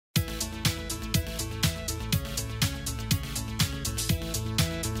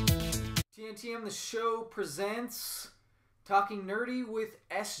TNTM the show presents Talking Nerdy with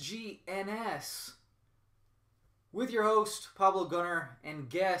SGNS with your host Pablo Gunner and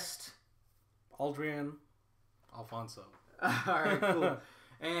guest Aldrian Alfonso. Alright, cool.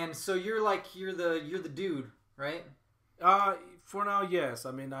 And so you're the dude, right? For now, yes.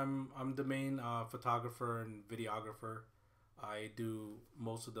 I mean, I'm the main photographer and videographer. I do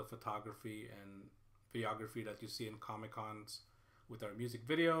most of the photography and videography that you see in Comic Cons with our music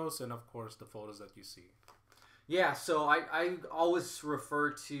videos and of course the photos that you see. Yeah, so I always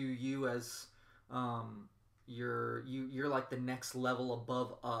refer to you as you're like the next level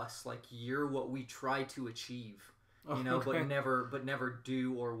above us. Like you're what we try to achieve. You know, okay. but never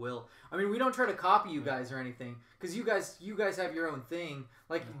do or will. I mean, we don't try to copy you guys or anything, because you guys have your own thing,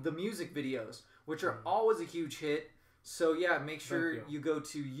 like the music videos, which are always a huge hit. So yeah, make sure you go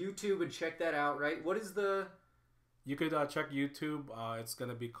to YouTube and check that out. Right? What is the? You could check YouTube. It's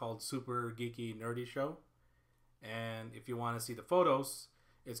gonna be called Super Geeky Nerdy Show, and if you want to see the photos,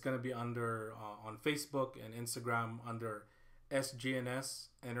 it's gonna be under on Facebook and Instagram under SGNS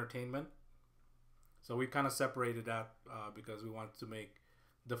Entertainment. So we kind of separated that because we wanted to make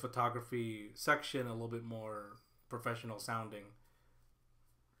the photography section a little bit more professional sounding.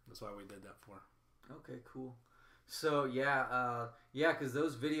 That's why we did that for. Okay, cool. So yeah, because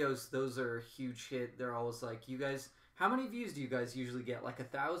those videos, those are a huge hit. They're always like, you guys, how many views do you guys usually get? Like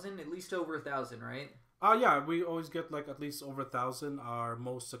 1,000, at least over 1,000, right? Yeah, we always get like at least over 1,000. Our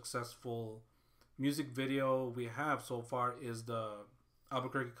most successful music video we have so far is the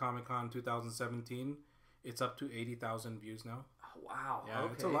Albuquerque Comic Con 2017. It's up to 80,000 views now. Oh, wow. Yeah,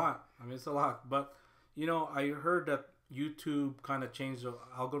 okay. It's a lot. I mean, it's a lot. But, you know, I heard that YouTube kind of changed the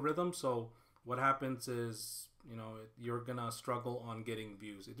algorithm. So what happens is, you know, you're going to struggle on getting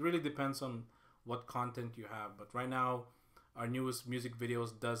views. It really depends on what content you have. But right now, our newest music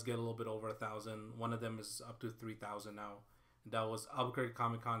videos does get a little bit over 1,000. One of them is up to 3,000 now. That was Albuquerque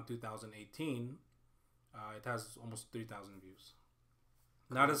Comic Con 2018. It has almost 3,000 views.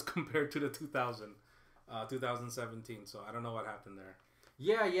 Not as compared to the 2017. So I don't know what happened there.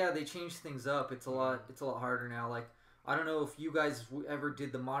 Yeah, they changed things up. It's a lot harder now. Like, I don't know if you guys ever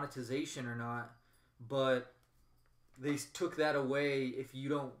did the monetization or not, but they took that away if you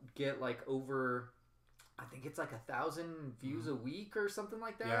don't get like over, I think it's like 1,000 views a week or something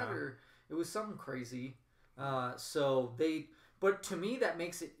like that, or it was something crazy. But to me that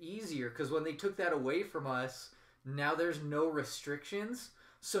makes it easier, because when they took that away from us, now there's no restrictions.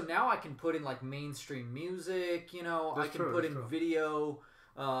 So now I can put in like mainstream music, you know, I can put in video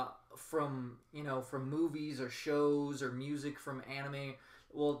from movies or shows or music from anime.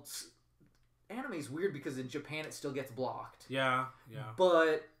 Well, anime's weird because in Japan it still gets blocked. Yeah.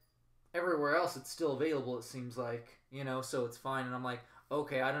 But everywhere else it's still available, it seems like, you know, so it's fine. And I'm like,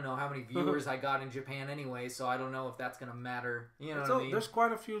 okay, I don't know how many viewers I got in Japan anyway, so I don't know if that's going to matter. You know what I mean? There's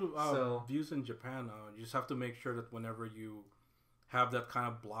quite a few views in Japan. You just have to make sure that whenever you have that kind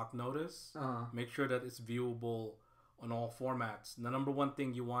of block notice, make sure that it's viewable on all formats. The number one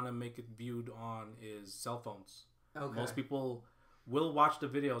thing you want to make it viewed on is cell phones. Okay. Most people will watch the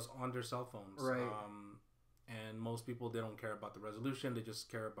videos on their cell phones. Right. And most people, they don't care about the resolution. They just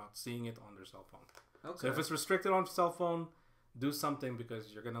care about seeing it on their cell phone. Okay. So if it's restricted on cell phone, do something,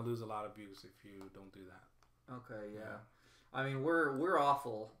 because you're going to lose a lot of views if you don't do that. Okay, yeah. I mean, we're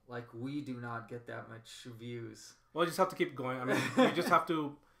awful. Like, we do not get that much views. Well, you just have to keep going. I mean, you just have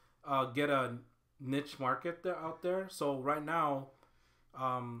to get a niche market out there. So right now,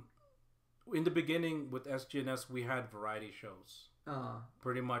 in the beginning with SGNS, we had variety shows.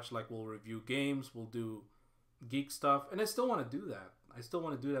 Pretty much like we'll review games, we'll do geek stuff, and I still want to do that.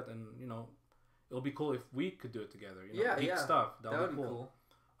 And you know, it'll be cool if we could do it together. You know, geek stuff. That would be cool.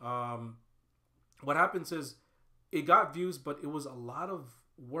 What happens is, it got views, but it was a lot of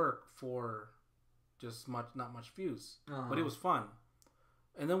work for just not much views. But it was fun.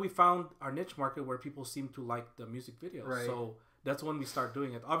 And then we found our niche market where people seem to like the music videos. Right. So that's when we start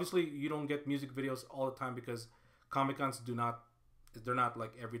doing it. Obviously, you don't get music videos all the time because Comic-Cons they're not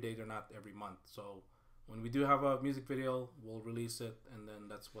like every day, they're not every month. So when we do have a music video, we'll release it, and then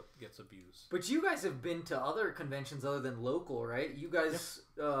that's what gets the views. But you guys have been to other conventions other than local, right? You guys,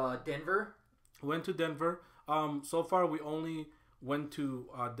 Denver? Went to Denver. So far, we only went to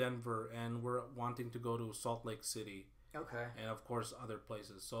Denver, and we're wanting to go to Salt Lake City. Okay. And, of course, other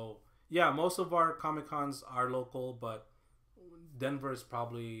places. So, yeah, most of our Comic-Cons are local, but Denver is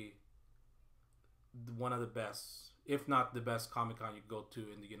probably one of the best, if not the best Comic-Con you go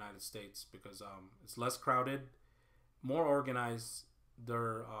to in the United States, because it's less crowded, more organized.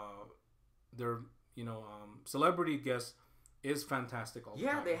 Their celebrity guests is fantastic all the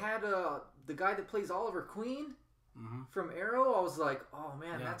Yeah, time. they had the guy that plays Oliver Queen from Arrow. I was like, oh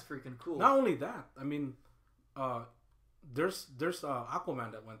man, that's freaking cool. Not only that, I mean, there's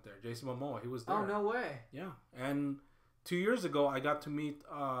Aquaman that went there. Jason Momoa, he was there. Oh, no way. Yeah, and 2 years ago, I got to meet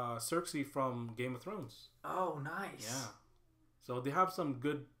Cersei from Game of Thrones. Oh, nice. Yeah. So they have some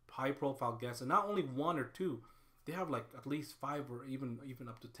good high-profile guests, and not only one or two, they have like at least 5 or even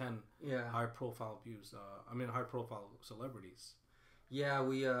up to 10 high-profile high-profile celebrities. Yeah,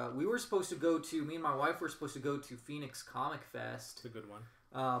 we were supposed to go to. Me and my wife were supposed to go to Phoenix Comic Fest. It's a good one.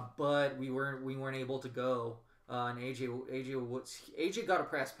 But we weren't able to go. And AJ got a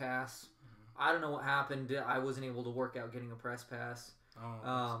press pass. I don't know what happened. I wasn't able to work out getting a press pass.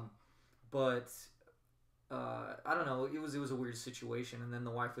 But I don't know. It was a weird situation. And then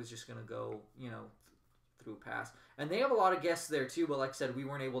the wife was just gonna go, through a pass. And they have a lot of guests there too. But like I said, we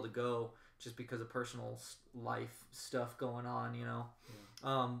weren't able to go just because of personal life stuff going on.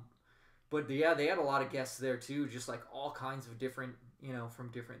 But yeah, they had a lot of guests there too. Just like all kinds of different,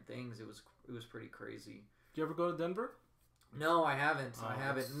 from different things. It was pretty crazy. Did you ever go to Denver? No, I haven't.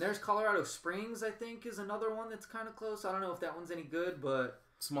 And there's Colorado Springs, I think, is another one that's kind of close. I don't know if that one's any good, but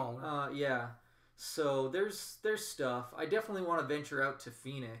smaller. Yeah. So there's stuff. I definitely want to venture out to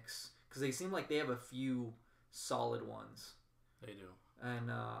Phoenix because they seem like they have a few solid ones. They do.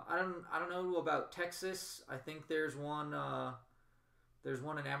 And I don't know about Texas. I think there's one. There's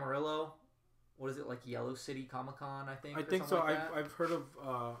one in Amarillo. What is it, like Yellow City Comic Con? I think so. Like I've heard of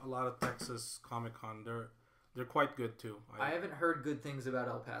a lot of Texas Comic Con. They're quite good too. I haven't heard good things about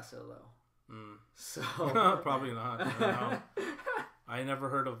El Paso though. So probably not. I never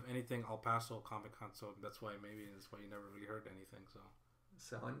heard of anything El Paso Comic Con, so that's why you never really heard anything.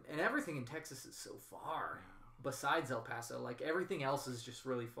 So and everything in Texas is so far. Yeah. Besides El Paso, like everything else is just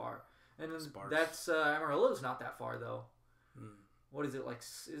really far. And that's Amarillo's not that far though. What is it like?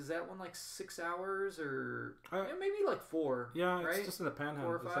 Is that one like 6 hours or maybe like 4? Yeah, right? It's just in the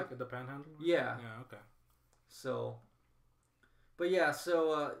Panhandle. It's like the Panhandle. Yeah. Yeah. Okay. So, but yeah.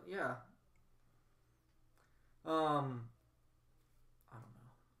 So yeah. I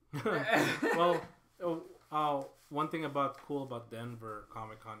don't know. Well, one thing cool about Denver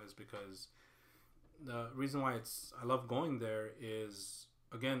Comic Con is because the reason why I love going there is,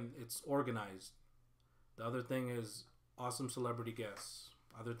 again, it's organized. The other thing is awesome celebrity guests.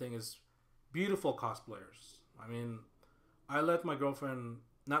 Other thing is beautiful cosplayers. I mean, I let my girlfriend,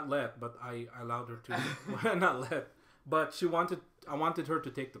 I allowed her to, but I wanted her to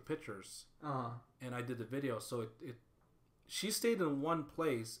take the pictures. And I did the video. So she stayed in one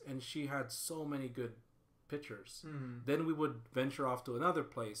place and she had so many good pictures. Then we would venture off to another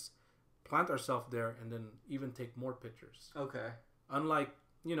place, plant ourselves there, and then even take more pictures. Okay. Unlike,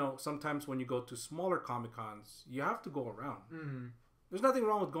 sometimes when you go to smaller Comic Cons, you have to go around. There's nothing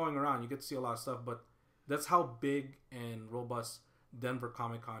wrong with going around. You get to see a lot of stuff, but that's how big and robust Denver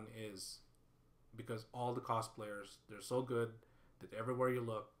Comic Con is. Because all the cosplayers, they're so good that everywhere you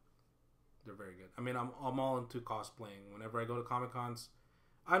look, they're very good. I mean, I'm all into cosplaying. Whenever I go to Comic Cons,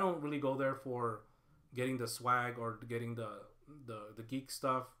 I don't really go there for getting the swag or getting the geek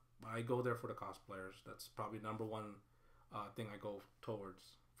stuff. I go there for the cosplayers. That's probably number one thing I go towards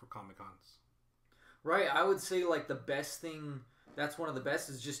for Comic Cons. Right. I would say like the best thing, that's one of the best,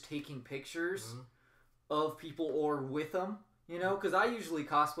 is just taking pictures of people or with them, because I usually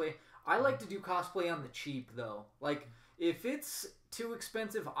cosplay. I like to do cosplay on the cheap though. Like if it's too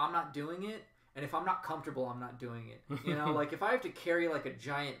expensive, I'm not doing it. And if I'm not comfortable, I'm not doing it. Like if I have to carry like a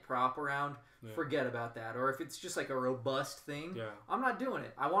giant prop around, forget about that. Or if it's just like a robust thing, I'm not doing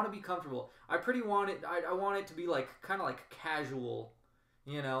it. I want to be comfortable. I want it to be like kind of like casual,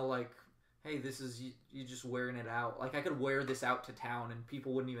 like, hey, this is you just wearing it out. Like I could wear this out to town and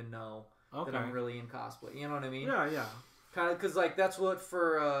people wouldn't even know that I'm really in cosplay. You know what I mean? Yeah. Kind of because like that's what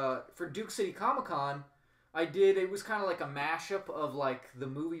for Duke City Comic Con I did. It was kind of like a mashup of like the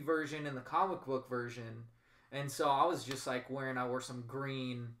movie version and the comic book version, and so I was just like I wore some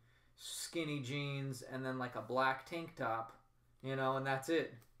green skinny jeans and then like a black tank top, and that's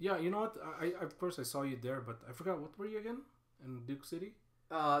it. Yeah, you know what? I of course I saw you there, but I forgot, what were you again in Duke City?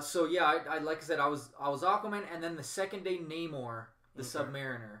 So yeah, I like I said, I was Aquaman, and then the second day Namor, the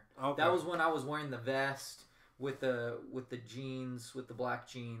Submariner. Okay. That was when I was wearing the vest with the jeans, with the black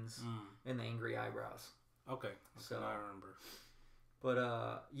jeans and the angry eyebrows. Okay, so I remember.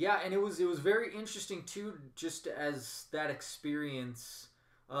 But yeah, and it was very interesting too, just as that experience.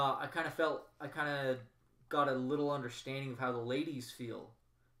 I kind of got a little understanding of how the ladies feel,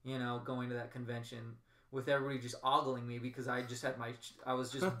 going to that convention with everybody just ogling me because I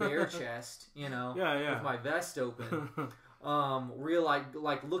was just bare chest, with my vest open.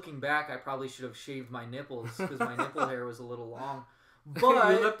 like looking back, I probably should have shaved my nipples because my nipple hair was a little long. But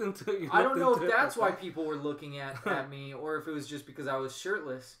I don't know if that's why people were looking at me, or if it was just because I was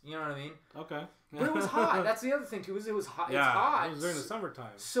shirtless. You know what I mean? Okay. But it was hot. That's the other thing too. It was hot. Yeah, it's hot. it was during the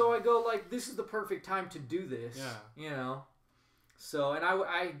summertime. So I go like, this is the perfect time to do this. Yeah. You know. So, and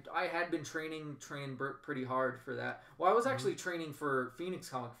I had been training pretty hard for that. Well, I was actually training for Phoenix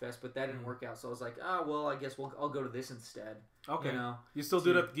Comic Fest, but that didn't work out. So I was like, well, I guess I'll go to this instead. Okay. You know. You still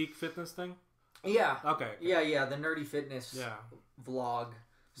do that geek fitness thing? Yeah. Okay. Yeah, the nerdy fitness vlog.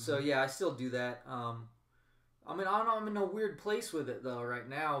 So yeah, I still do that. I mean, I don't know, I'm in a weird place with it though right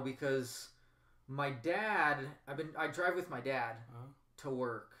now because my dad, I drive with my dad to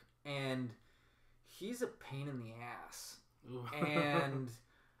work, and he's a pain in the ass. And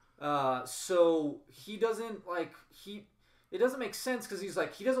so he doesn't it doesn't make sense because he's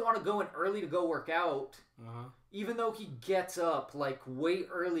like, he doesn't want to go in early to go work out, even though he gets up like way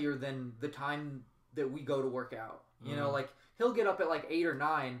earlier than the time that we go to work out. You know, like he'll get up at like 8 or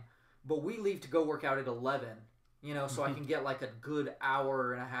 9, but we leave to go work out at 11. You know, so I can get like a good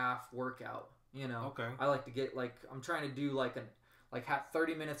hour and a half workout. You know, I like to get I'm trying to do like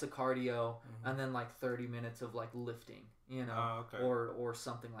 30 minutes of cardio and then like 30 minutes of like lifting. You know, or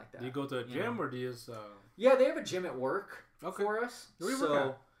something like that. Do you go to a gym or do you just? Yeah, they have a gym at work for us. Where do you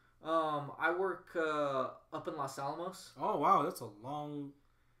work at? I work up in Los Alamos. Oh wow, that's a long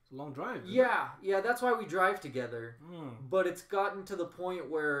drive. Yeah, that's why we drive together. But it's gotten to the point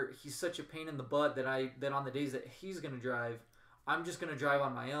where he's such a pain in the butt that on the days that he's gonna drive, I'm just gonna drive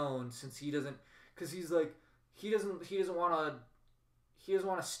on my own since he doesn't, because he's like he doesn't want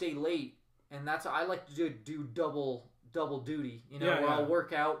to stay late, and that's I like to do double duty. You know, where I'll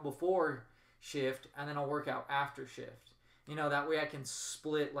work out before shift and then I'll work out after shift. You know, that way I can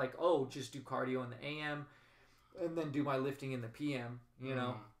split just do cardio in the AM and then do my lifting in the PM. You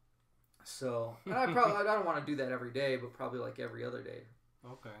know. So, and I don't want to do that every day, but probably like every other day.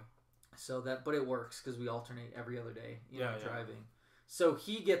 Okay. So but it works because we alternate every other day, driving. So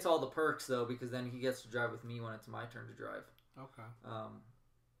he gets all the perks though, because then he gets to drive with me when it's my turn to drive. Okay.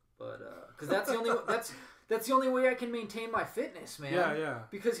 Because that's the only way I can maintain my fitness, man. Yeah.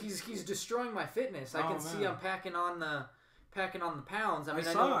 Because he's destroying my fitness. I can see I'm packing on the pounds.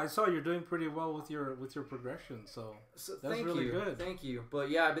 I saw you're doing pretty well with your progression, so that's really good. Thank you. But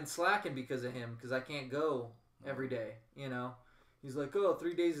yeah, I've been slacking because of him, because I can't go every day. You know, he's like,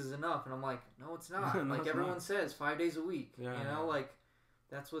 3 days is enough, and I'm like, no, it's not. No, like it's everyone not. says, 5 days a week. Yeah, you know, like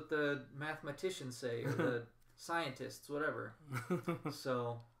that's what the mathematicians say, or the scientists, whatever.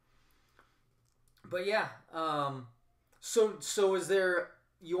 So, but yeah, so is there?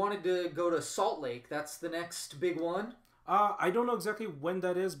 You wanted to go to Salt Lake? That's the next big one. I don't know exactly when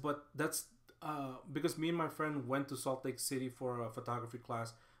that is, but that's because me and my friend went to Salt Lake City for a photography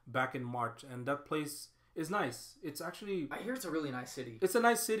class back in March, and that place is nice. It's actually, I hear it's a really nice city. It's a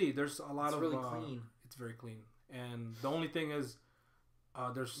nice city. There's a lot it's of really clean. It's very clean, and the only thing is,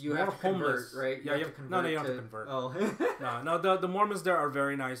 there's you more have to homeless. Convert, right? You have to convert. Oh, no. The Mormons there are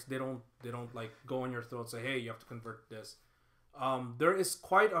very nice. They don't like go on your throat and say, hey, you have to convert this. There is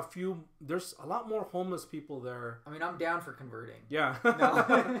quite a few. There's a lot more homeless people there. I mean, I'm down for converting. Yeah.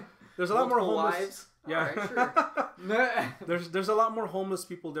 No. There's a lot more homeless. Lives? Yeah. Right, sure. There's a lot more homeless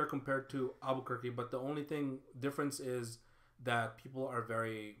people there compared to Albuquerque, but the only difference is that people are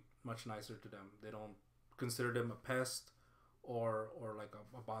very much nicer to them. They don't consider them a pest or like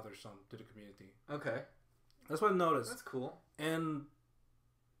a bothersome to the community. Okay. That's what I noticed. That's cool. And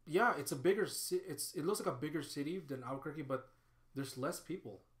yeah, it's a bigger it looks like a bigger city than Albuquerque, but there's less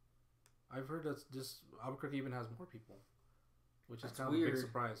people. I've heard that just Albuquerque even has more people, which is kind of a big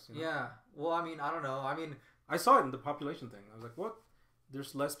surprise. You know? Yeah. Well, I mean, I don't know. I mean, I saw it in the population thing. I was like, what?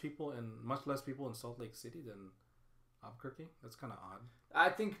 There's less people and much less people in Salt Lake City than Albuquerque? That's kind of odd. I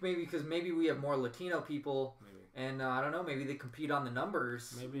think maybe we have more Latino people. Maybe. And I don't know, maybe they compete on the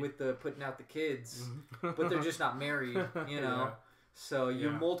numbers with the putting out the kids, but they're just not married, you know. Yeah. So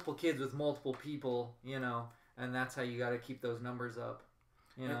you're multiple kids with multiple people, you know, and that's how you got to keep those numbers up,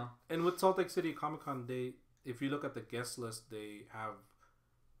 you know. And with Salt Lake City Comic Con, if you look at the guest list, they have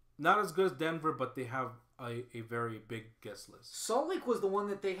not as good as Denver, but they have a very big guest list. Salt Lake was the one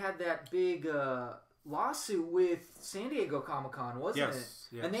that they had that big lawsuit with San Diego Comic Con, wasn't it? Yes.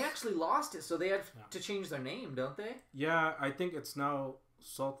 And they actually lost it, so they had to change their name, don't they? Yeah, I think it's now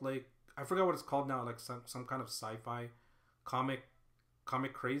Salt Lake. I forgot what it's called now, like some kind of sci-fi comic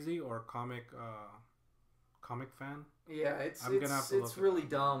crazy or comic fan. Yeah, it's really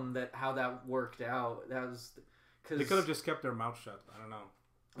dumb how that worked out. That was because they could have just kept their mouth shut. I don't know.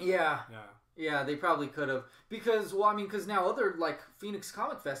 Yeah. Yeah. Yeah, they probably could have. Because now other, like, Phoenix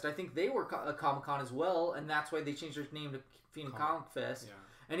Comic Fest, I think they were a Comic-Con as well, and that's why they changed their name to Phoenix Comic Fest. Yeah.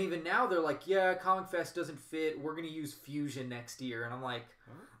 And even now, they're like, yeah, Comic Fest doesn't fit. We're going to use Fusion next year. And I'm like,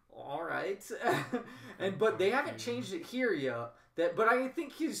 all right. But they haven't changed it here yet. But I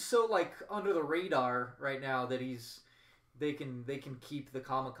think he's so, like, under the radar right now that they can keep the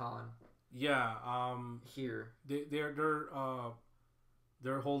Comic-Con. Yeah. Here.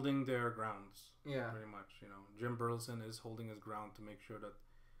 They're holding their grounds. Yeah. Pretty much, you know. Jim Burleson is holding his ground to make sure that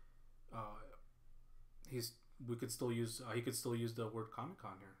he could still use the word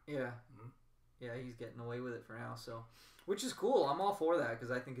Comic-Con here. Yeah. Mm-hmm. Yeah, he's getting away with it for now, so which is cool. I'm all for that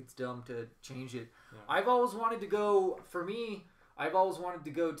because I think it's dumb to change it. Yeah. I've always wanted to go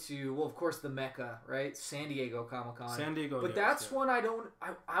to, well, of course, the Mecca, right? San Diego Comic-Con. San Diego, but that's one I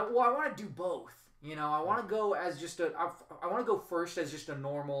want to do both. You know, I want to go as I want to go first as just a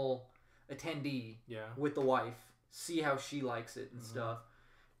normal attendee with the wife, see how she likes it and stuff.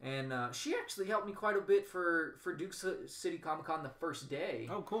 And she actually helped me quite a bit for Duke City Comic Con the first day.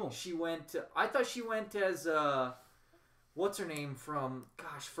 Oh, cool. She went. I thought she went as what's her name from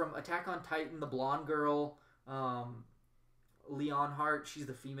Attack on Titan, the blonde girl, Leonhardt. She's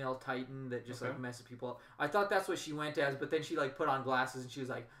the female Titan that just like messes people up. I thought that's what she went as, but then she like put on glasses and she was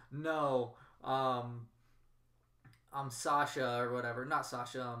like, "No, I'm Sasha or whatever. Not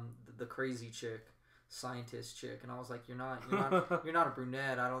Sasha. The crazy chick." Scientist chick, and I was like, you're not a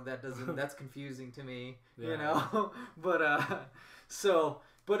brunette. That's confusing to me, you know. But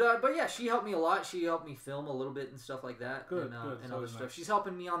yeah, she helped me a lot. She helped me film a little bit and stuff like that. Good. And other stuff. She's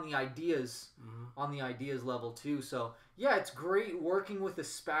helping me on the ideas level too. So yeah, it's great working with a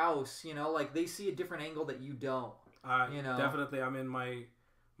spouse, you know, like they see a different angle that you don't. You know, definitely. I mean, my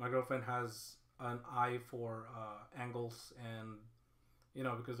girlfriend has an eye for angles and, you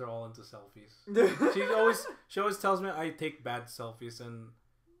know, because they're all into selfies. she always tells me I take bad selfies, and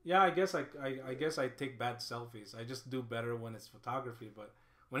yeah, I guess I take bad selfies. I just do better when it's photography, but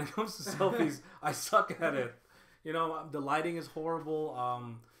when it comes to selfies, I suck at it. You know, the lighting is horrible.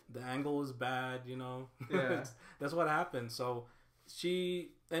 The angle is bad. You know, that's what happens. So she's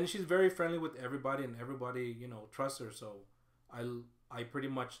very friendly with everybody, and everybody, you know, trusts her. So I pretty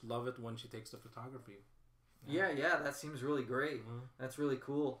much love it when she takes the photography. Yeah, that seems really great. Mm-hmm. That's really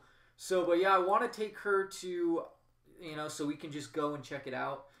cool. So, but yeah, I want to take her to, you know, so we can just go and check it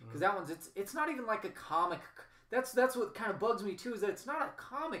out. Because that one's, it's not even like a comic. That's what kind of bugs me too, is that it's not a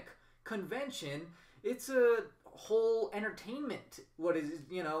comic convention. It's a whole entertainment. What is,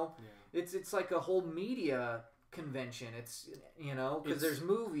 you know, it's like a whole media convention. It's, you know, because there's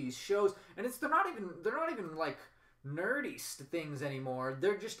movies, shows, and they're not even like nerdy things anymore.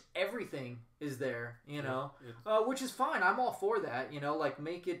 They're just, everything is there, you know, which is fine. I'm all for that, you know, like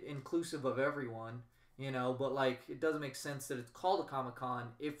make it inclusive of everyone, you know, but like it doesn't make sense that it's called a Comic-Con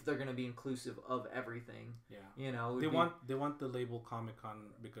if they're going to be inclusive of everything. You know, they want the label Comic-Con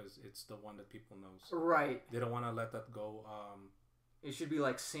because it's the one that people knows. Right. They don't want to let that go. It should be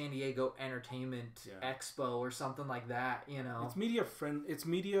like San Diego Entertainment Expo or something like that, you know. It's media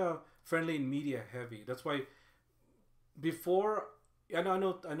friendly and media heavy. That's why before, I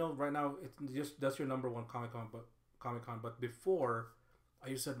know right now it's just that's your number one Comic-Con, but before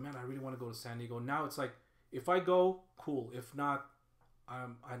I said, man, I really want to go to San Diego. Now it's like, if I go, cool. If not,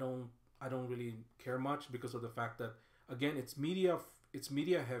 I don't really care much because of the fact that, again, it's media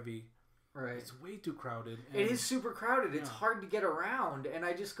heavy. Right. It's way too crowded. It is super crowded. It's hard to get around, and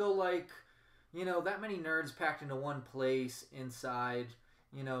I just go like, you know, that many nerds packed into one place inside,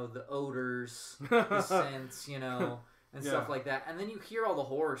 you know, the odors, the scents, you know. And stuff like that, and then you hear all the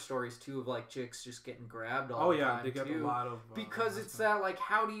horror stories too of like chicks just getting grabbed all the time. They get a lot of because it's that like,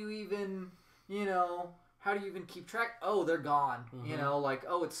 how do you even keep track? Oh, they're gone. You know, like,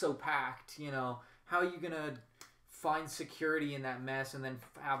 oh, it's so packed. You know, how are you gonna find security in that mess and then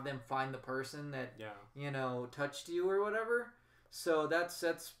have them find the person that you know touched you or whatever? So that's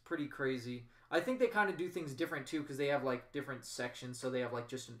pretty crazy. I think they kind of do things different too because they have like different sections. So they have like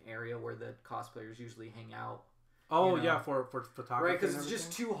just an area where the cosplayers usually hang out. Oh, you know? For photography, right? Because it's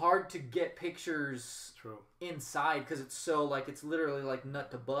just too hard to get pictures inside because it's so like it's literally like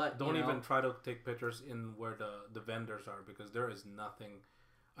nut to butt. Don't even try to take pictures in where the vendors are because there is nothing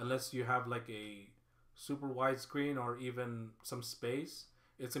unless you have like a super wide screen or even some space.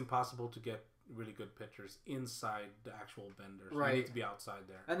 It's impossible to get really good pictures inside the actual vendors. Right, you need to be outside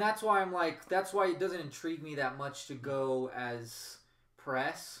there, and that's why it doesn't intrigue me that much to go as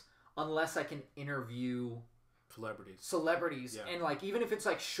press unless I can interview celebrities, yeah. And like even if it's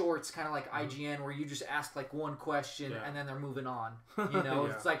like shorts, kind of like IGN, where you just ask like one question and then they're moving on. You know,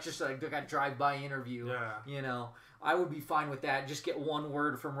 it's like just like a drive-by interview. Yeah. You know, I would be fine with that. Just get one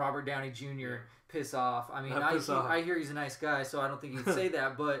word from Robert Downey Jr. Yeah. Piss off. I mean, I hear he's a nice guy, so I don't think he'd say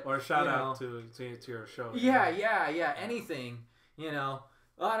that. But or a shout out to your show. Yeah. Anything. You know,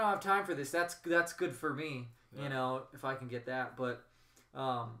 oh, I don't have time for this. That's good for me. Yeah. You know, if I can get that. But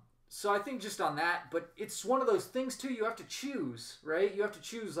so I think just on that. But it's one of those things too. You have to choose, right? You have to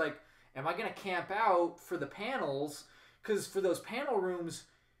choose. Like, am I going to camp out for the panels? Because for those panel rooms,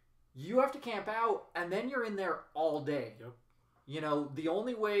 you have to camp out, and then you're in there all day. Yep. You know, the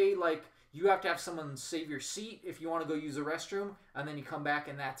only way, like, you have to have someone save your seat if you want to go use the restroom, and then you come back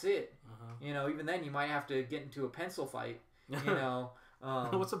and that's it. You know, even then you might have to get into a pencil fight. You know,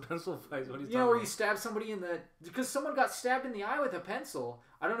 what's a pencil fight? What are you know, where you stab somebody because someone got stabbed in the eye with a pencil.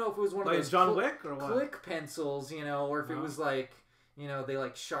 I don't know if it was one of those John Wick or what? Click pencils, you know, or if it was like, you know, they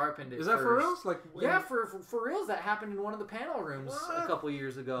like sharpened it. Is that first. for reals? Like, yeah, for reals. That happened in one of the panel rooms a couple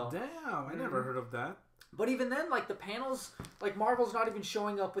years ago. Damn, I never heard of that. But even then, like, the panels, like, Marvel's not even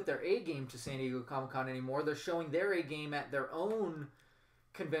showing up with their A game to San Diego Comic-Con anymore. They're showing their A game at their own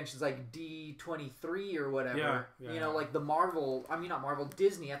conventions, like D23 or whatever. Yeah, you know, like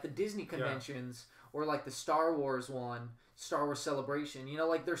Disney, at the Disney conventions, or like the Star Wars one, Star Wars Celebration. You know,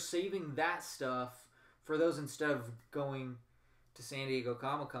 like, they're saving that stuff for those instead of going to San Diego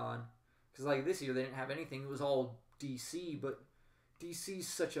Comic-Con. Because, like, this year they didn't have anything. It was all DC, but DC's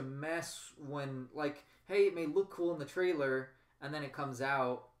such a mess when, like, hey, it may look cool in the trailer, and then it comes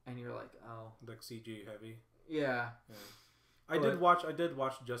out, and you're like, oh. Like CG heavy. Yeah. I did watch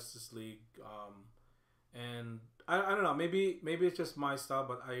Justice League, and I don't know, maybe it's just my style,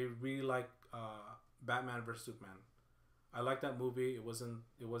 but I really like Batman vs Superman. I like that movie. It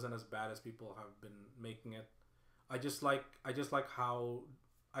wasn't as bad as people have been making it. I just like how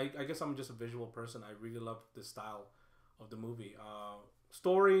I guess I'm just a visual person. I really love the style of the movie.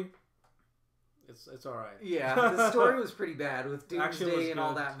 Story, it's all right. Yeah, the story was pretty bad with Doomsday and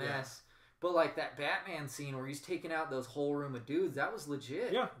all that mess. Yeah. But like that Batman scene where he's taking out those whole room of dudes, that was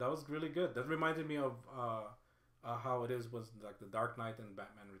legit. Yeah, that was really good. That reminded me of how it was like the Dark Knight and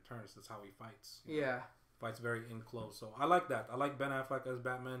Batman Returns. That's how he fights. Yeah, fights very in close. So I like that. I like Ben Affleck as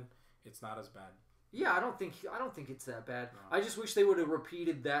Batman. It's not as bad. Yeah, I don't think it's that bad. No. I just wish they would have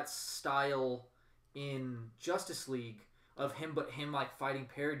repeated that style in Justice League of him like fighting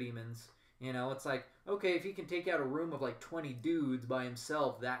parademons. You know, it's like, okay, if he can take out a room of like 20 dudes by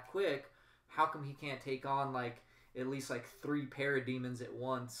himself that quick, how come he can't take on like at least like 3 parademons at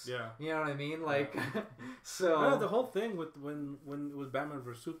once? Yeah, you know what I mean. Like, so yeah, the whole thing with when it was Batman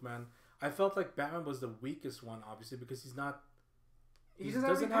vs Superman, I felt like Batman was the weakest one, obviously, because he's not. He doesn't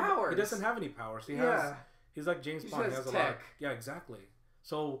have any powers. He doesn't have any powers. He's like James Bond. He has a lot. Yeah, exactly.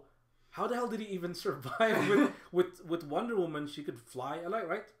 So how the hell did he even survive with Wonder Woman? She could fly.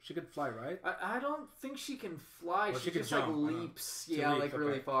 Right? She could fly, right? I don't think she can fly. Well, she just jump, like leaps. Yeah, like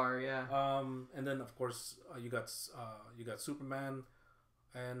really far. Yeah. And then of course you got Superman,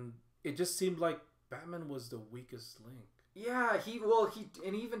 and it just seemed like Batman was the weakest link. Yeah, he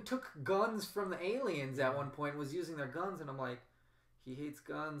even took guns from the aliens at one point. Was using their guns, and I'm like, he hates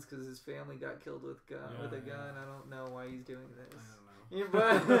guns because his family got killed with a gun. I don't know why he's doing this. I don't know. Yeah,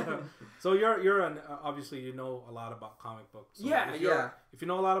 but so you're an obviously you know a lot about comic books. So if you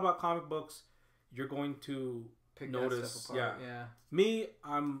know a lot about comic books, you're going to notice. That stuff apart. Yeah. Me,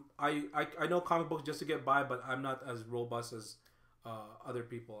 I know comic books just to get by, but I'm not as robust as other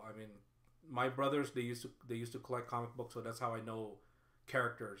people. I mean, my brothers they used to collect comic books, so that's how I know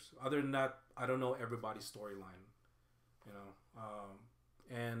characters. Other than that, I don't know everybody's storyline. You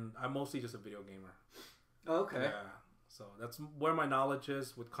know, and I'm mostly just a video gamer. Okay. Yeah. So that's where my knowledge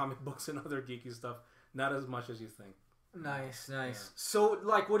is with comic books and other geeky stuff. Not as much as you think. Nice. Yeah. So,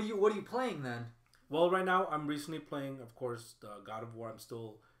 like, what are you playing then? Well, right now I'm recently playing, of course, the God of War. I'm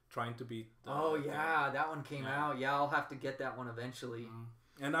still trying to beat. That one came out. Yeah, I'll have to get that one eventually.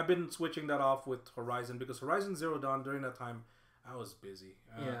 Mm-hmm. And I've been switching that off with Horizon because Horizon Zero Dawn during that time I was busy.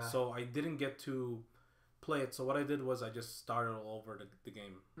 So I didn't get to play it. So what I did was I just started all over the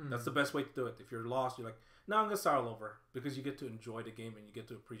game. That's the best way to do it. If you're lost, you're like, no, I'm gonna start all over because you get to enjoy the game and you get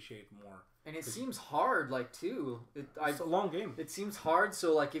to appreciate more. And it seems hard, like too. It's a long game. It seems hard.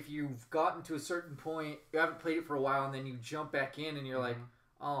 So like, if you've gotten to a certain point, you haven't played it for a while, and then you jump back in, and you're like,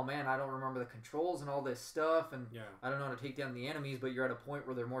 oh man, I don't remember the controls and all this stuff, and I don't know how to take down the enemies. But you're at a point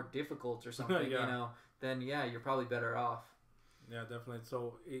where they're more difficult or something, you know. Then you're probably better off. Yeah, definitely.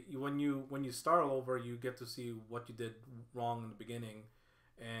 So when you start all over, you get to see what you did wrong in the beginning,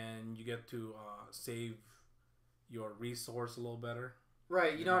 and you get to save your resource a little better.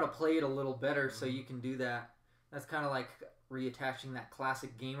 Right, you know how to play it a little better, so you can do that. That's kind of like reattaching that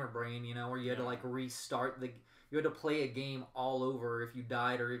classic gamer brain, you know, where you had to like restart you had to play a game all over if you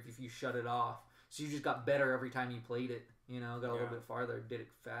died or if you shut it off. So you just got better every time you played it, you know, got a little bit farther, did it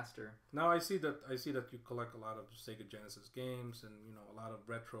faster. Now I see that you collect a lot of Sega Genesis games and, you know, a lot of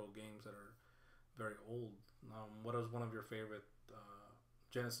retro games that are very old. What was one of your favorite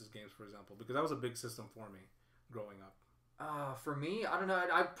Genesis games, for example? Because that was a big system for me growing up. For me, I don't know.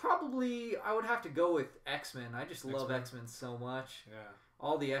 I would have to go with X-Men. I just love X-Men so much. Yeah.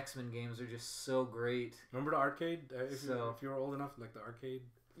 All the X-Men games are just so great. Remember the arcade? If you were old enough, like the arcade.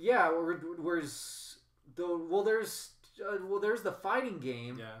 Yeah. There's the fighting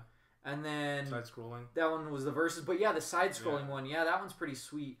game. Yeah. And then side scrolling. That one was the versus, but yeah, the side scrolling one. Yeah, that one's pretty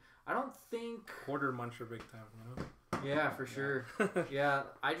sweet. I don't think quarter muncher big time, you know. Yeah, for sure. Yeah,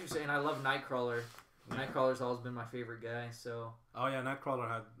 I love Nightcrawler. Nightcrawler's always been my favorite guy, so... Oh, yeah, Nightcrawler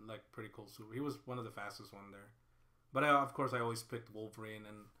had, like, pretty cool super. He was one of the fastest one there. But, of course, I always picked Wolverine,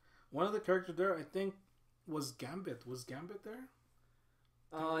 and one of the characters there, I think, was Gambit. Was Gambit there?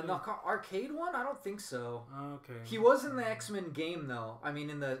 In the arcade one? I don't think so. Okay. He was in the X-Men game, though. I mean,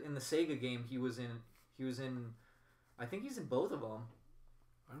 in the Sega game, he was in... I think he's in both of them.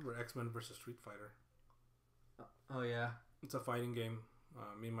 I remember X-Men versus Street Fighter. Oh, yeah. It's a fighting game.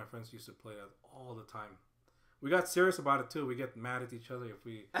 Me and my friends used to play that all the time. We got serious about it too. We get mad at each other if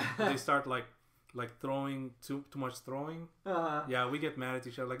they start like throwing too much throwing. Yeah, we get mad at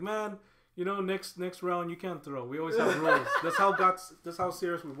each other. Like, man, you know, next round you can't throw. We always have rules. That's how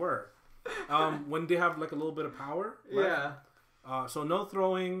serious we were. When they have like a little bit of power. Right? Yeah. So no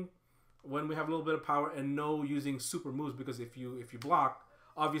throwing when we have a little bit of power, and no using super moves, because if you block,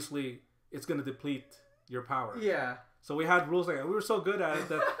 obviously it's gonna deplete your power. Yeah. So we had rules like that. We were so good at it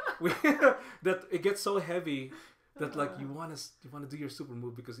that that it gets so heavy that like you want to do your super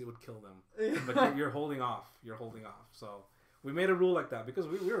move because it would kill them, but you're holding off. So we made a rule like that because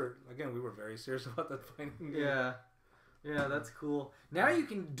we were very serious about that fighting game. Yeah, that's cool. Now you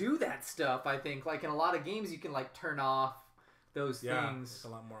can do that stuff. I think like in a lot of games you can like turn off those things. It's a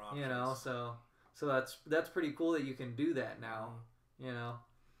lot more options. You know, so that's pretty cool that you can do that now. You know,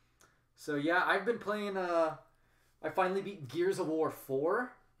 so yeah, I've been playing. I finally beat Gears of War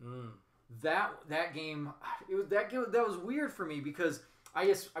 4. That game, that was weird for me because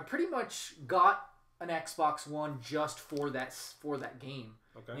I pretty much got an Xbox One just for that game.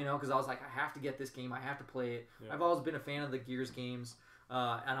 Okay. You know, because I was like, I have to get this game. I have to play it. Yeah. I've always been a fan of the Gears games,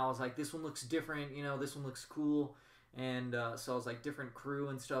 and I was like, this one looks different. You know, this one looks cool, and so I was like, different crew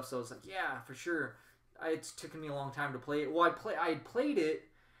and stuff. So I was like, yeah, for sure. It's taken me a long time to play it. Well, I had played it.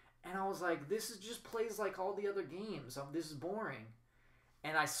 And I was like, this just plays like all the other games. This is boring.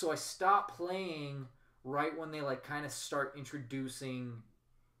 And I stopped playing right when they like kind of start introducing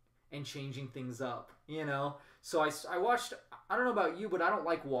and changing things up, you know? So I watched, I don't know about you, but I don't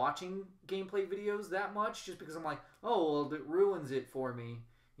like watching gameplay videos that much just because I'm like, oh, well, it ruins it for me,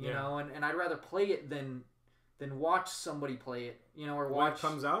 you know? And I'd rather play it than watch somebody play it, you know, or watch...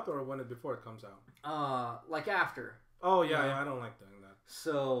 When it comes out or before it comes out? Like after. Oh, yeah, I don't like doing that.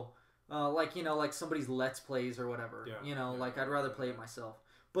 So, like, you know, like somebody's Let's Plays or whatever, you know, like I'd rather play it myself.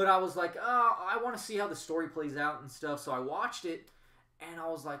 But I was like, I want to see how the story plays out and stuff. So I watched it and I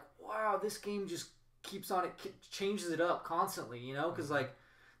was like, wow, this game just keeps on, it changes it up constantly, you know, because like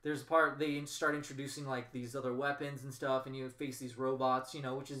there's a part, they start introducing like these other weapons and stuff, and you face these robots, you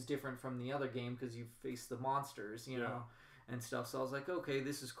know, which is different from the other game because you face the monsters, you know, and stuff. So I was like, okay,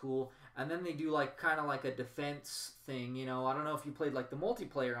 this is cool. And then they do like kind of like a defense thing, you know. I don't know if you played like the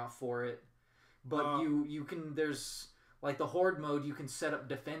multiplayer out for it, but you can, there's like the horde mode, you can set up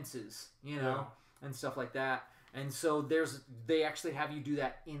defenses, you know, and stuff like that. And so they actually have you do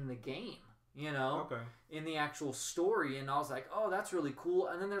that in the game, you know, in the actual story. And I was like, oh, that's really cool.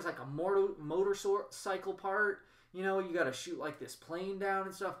 And then there's like a motorcycle part, you know, you got to shoot like this plane down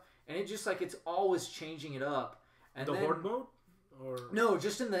and stuff. And it just like, it's always changing it up. And the horde mode? Or no,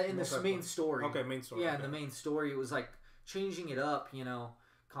 just in the main story. Okay, main story. Yeah, in the main story, it was like changing it up, you know,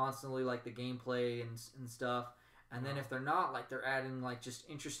 constantly, like the gameplay and stuff. And then if they're not, like they're adding like just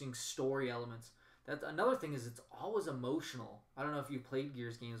interesting story elements. That's another thing, is it's always emotional. I don't know if you played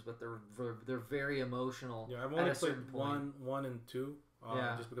Gears games, but they're very emotional. Yeah, I've only played one and two.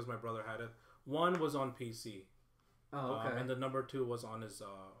 Just because my brother had it. One was on PC. Oh, okay. And the number 2 was on his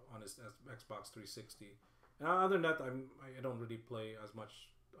Xbox 360. And other than that, I don't really play as much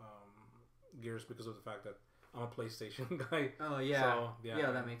Gears because of the fact that I'm a PlayStation guy. Oh yeah, so,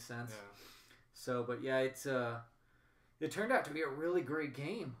 yeah, that makes sense. Yeah. So, but yeah, it turned out to be a really great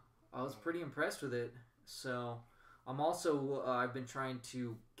game. I was pretty impressed with it. So, I'm also I've been trying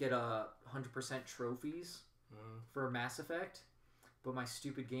to get 100% trophies for Mass Effect, but my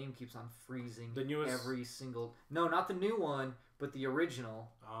stupid game keeps on freezing. The newest every single no, not the new one, but the original.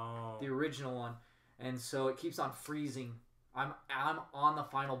 Oh, the original one, and so it keeps on freezing. I'm on the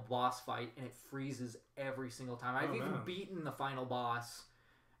final boss fight, and it freezes every single time. I've even beaten the final boss,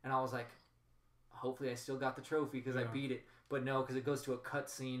 and I was like, hopefully I still got the trophy because I beat it. But no, because it goes to a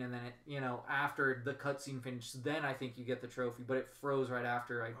cutscene, and then it, you know, after the cutscene finishes, then I think you get the trophy. But it froze right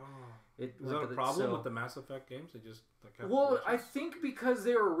after Is that a problem with the Mass Effect games? They just I think because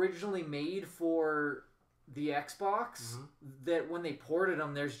they were originally made for the Xbox, that when they ported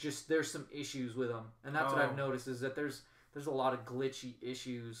them, there's some issues with them, and that's what I've noticed is that there's a lot of glitchy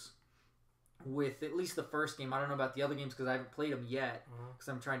issues with at least the first game. I don't know about the other games because I haven't played them yet because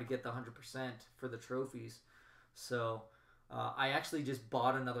I'm trying to get the 100% for the trophies. So I actually just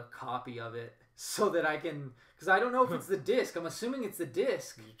bought another copy of it so that I can, because I don't know if it's the disc. I'm assuming it's the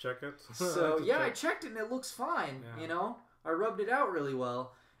disc. Did you check it? So yeah, I checked it and it looks fine. Yeah. You know, I rubbed it out really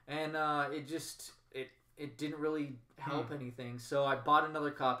well, and it didn't really help anything. So I bought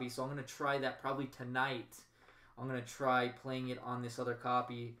another copy. So I'm gonna try that probably tonight. I'm gonna try playing it on this other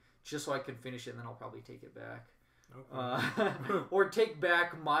copy just so I can finish it, and then I'll probably take it back, or take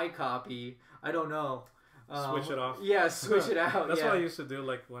back my copy. I don't know. Switch it off. Yeah, switch it out. That's what I used to do.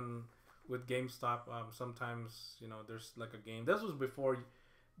 Like when with GameStop, sometimes there's like a game. This was before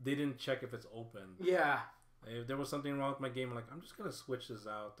they didn't check if it's open. Yeah. If there was something wrong with my game, I'm like, I'm just gonna switch this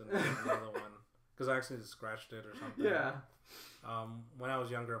out and get another one because I actually scratched it or something. Yeah. When I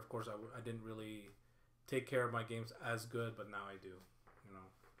was younger, of course, I didn't really take care of my games as good, but now I do.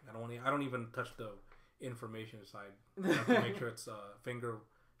 I don't even touch the information side. I have to make sure it's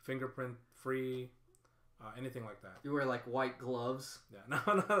fingerprint free. Anything like that. You wear like white gloves. Yeah,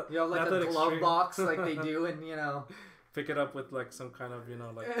 no. You know, like a glove box, like they do, and pick it up with like some kind of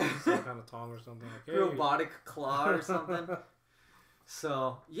like some kind of tongue or something. Like, hey. Robotic claw or something.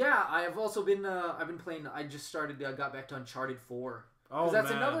 So yeah, I've also been I've been playing. I just started. I got back to Uncharted 4. Because that's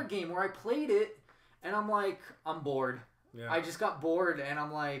another game where I played it, and I'm like, I'm bored. Yeah. I just got bored, and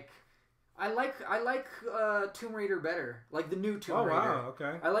I'm like. I like Tomb Raider better. Like the new Tomb Raider. Oh, wow,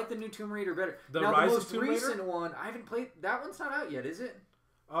 okay. I like the new Tomb Raider better. The most recent one, I haven't played. That one's not out yet, is it?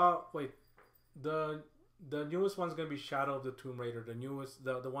 Wait. The newest one's going to be Shadow of the Tomb Raider. The newest,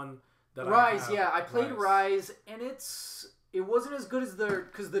 the one that Rise, I played Rise, and it wasn't as good as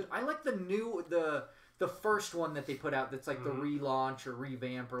I like the first one that they put out that's like the relaunch or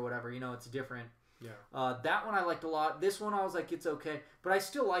revamp or whatever. It's different. Yeah. That one I liked a lot. This one I was like, it's okay, but I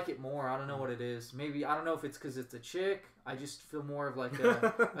still like it more. I don't know what it is. Maybe I don't know if it's because it's a chick. I just feel more of like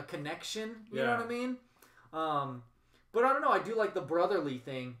a connection. You know what I mean? But I don't know. I do like the brotherly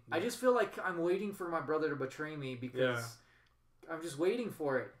thing. I just feel like I'm waiting for my brother to betray me because I'm just waiting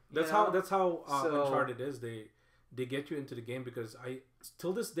for it. That's how Uncharted is. They get you into the game because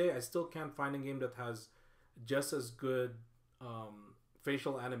till this day I still can't find a game that has just as good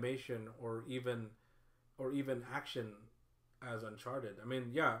facial animation or even action as Uncharted. I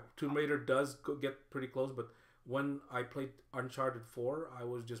mean, Tomb Raider does get pretty close, but when I played Uncharted 4, I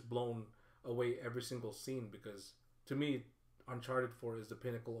was just blown away every single scene because to me, Uncharted 4 is the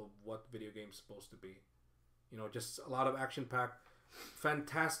pinnacle of what video games supposed to be. Just a lot of action-packed,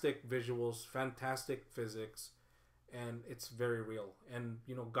 fantastic visuals, fantastic physics, and it's very real. And,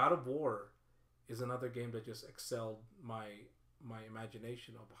 God of War is another game that just excelled my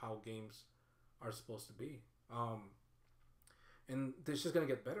imagination of how games are supposed to be, and it's just gonna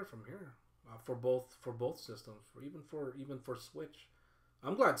get better from here for both systems, even for Switch.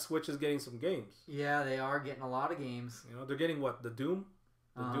 I'm glad Switch is getting some games. Yeah, they are getting a lot of games. They're getting what, the Doom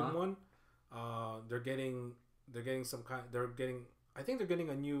one. They're getting some kind. I think they're getting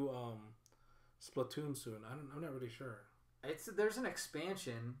a new Splatoon soon. I'm not really sure. There's an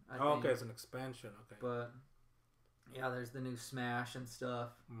expansion. I think. Okay, it's an expansion. Okay, but. Yeah, there's the new Smash and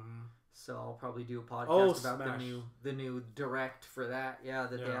stuff. So I'll probably do a podcast about Smash. the new Direct for that. They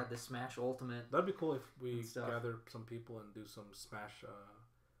had the Smash Ultimate. That'd be cool if we gather some people and do some Smash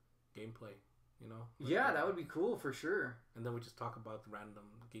gameplay. Yeah, that would be cool for sure. And then we just talk about random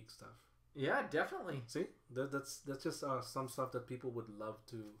geek stuff. Yeah, definitely. See, that's just some stuff that people would love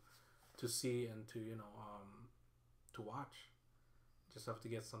to see and to watch. Just have to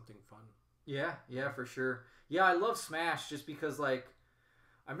get something fun. Yeah, for sure. Yeah, I love Smash just because like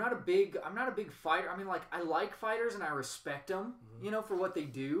I'm not a big fighter. I mean, like I like fighters and I respect them, for what they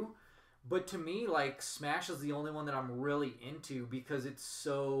do. But to me, like Smash is the only one that I'm really into because it's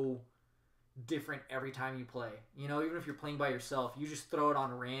so different every time you play. Even if you're playing by yourself, you just throw it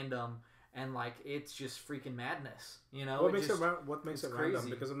on random and like it's just freaking madness. You know, what makes it crazy. random?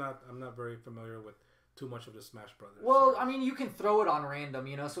 Because I'm not very familiar with too much of the Smash Brothers. Well, series. I mean, you can throw it on random,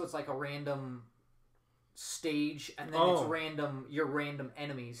 you know, so it's like a random stage, and then it's random your random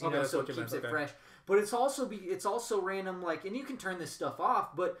enemies, you know, so it keeps it fresh. But it's also random, like, and you can turn this stuff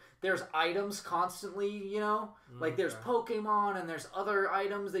off, but there's items constantly, you know, like there's Pokemon and there's other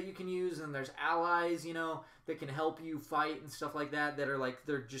items that you can use, and there's allies, you know, that can help you fight and stuff like that are like,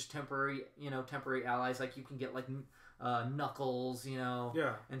 they're just temporary, you know, temporary allies. Like you can get like Knuckles, you know,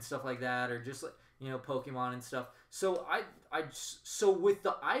 and stuff like that, or just like, you know, Pokemon and stuff. So so with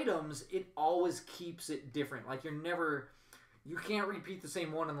the items, it always keeps it different. Like you can't repeat the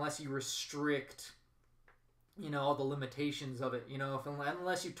same one unless you restrict, you know, all the limitations of it. You know,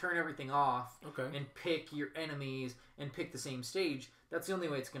 unless you turn everything off and pick your enemies and pick the same stage, that's the only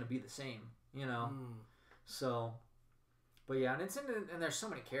way it's going to be the same. You know, so. But yeah, and there's so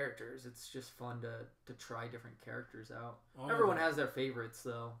many characters. It's just fun to try different characters out. Everyone has their favorites,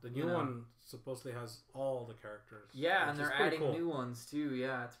 though. The new one supposedly has all the characters. Yeah, and they're adding new ones too.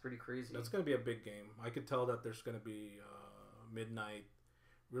 Yeah, it's pretty crazy. That's going to be a big game. I could tell that there's going to be midnight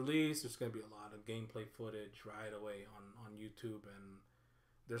release. There's going to be a lot of gameplay footage right away on YouTube, and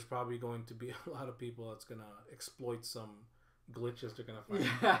there's probably going to be a lot of people that's going to exploit some glitches they're going to find.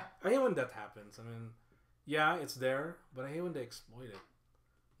 Yeah. I hate when that happens. I mean, yeah, it's there, but I hate when they exploit it.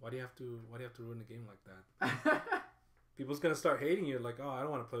 Why do you have to ruin the game like that? People's gonna start hating you, like, oh, I don't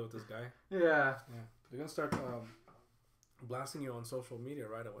want to play with this guy. Yeah. They're gonna start blasting you on social media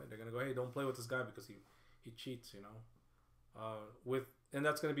right away. They're gonna go, hey, don't play with this guy because he cheats, you know. And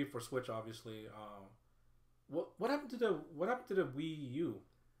that's gonna be for Switch, obviously. What happened to the Wii U?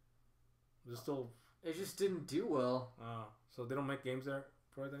 It just didn't do well. So they don't make games there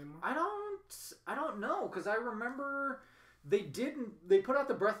for it anymore? I don't know, because I remember they put out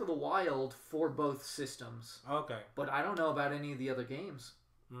the Breath of the Wild for both systems. Okay. But I don't know about any of the other games.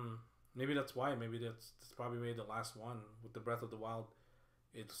 Maybe that's why. Maybe that's probably made the last one with the Breath of the Wild.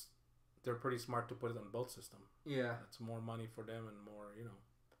 They're pretty smart to put it on both systems. Yeah. That's more money for them and more, you know.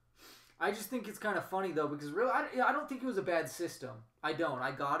 I just think it's kind of funny though, because really, I don't think it was a bad system. I don't.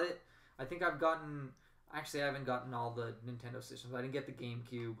 I got it. I think I've gotten. Actually, I haven't gotten all the Nintendo systems. I didn't get the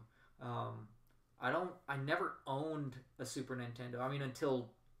GameCube. I never owned a Super Nintendo. I mean, until,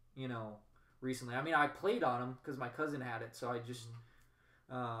 you know, recently. I mean, I played on them because my cousin had it, so I just,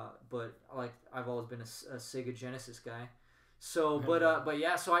 but like, I've always been a Sega Genesis guy. So, but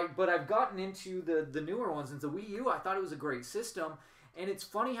I've gotten into the newer ones, and the Wii U, I thought it was a great system, and it's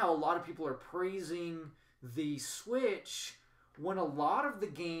funny how a lot of people are praising the Switch when a lot of the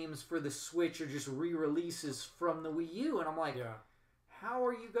games for the Switch are just re-releases from the Wii U, and I'm like, how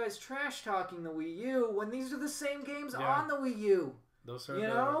are you guys trash talking the Wii U when these are the same games on the Wii U? Those are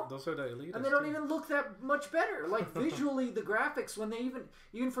the elite, and they don't even look that much better. Like visually, the graphics when they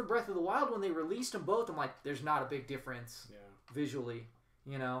even for Breath of the Wild when they released them both, I'm like, there's not a big difference visually.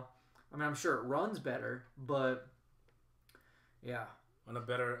 You know, I mean, I'm sure it runs better, but yeah. On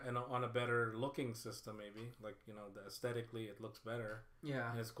a better looking system, maybe, like, you know, aesthetically it looks better. Yeah,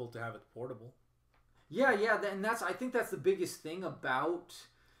 and it's cool to have it portable. Yeah, and I think that's the biggest thing about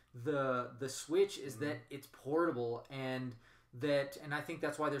the Switch is that it's portable, and I think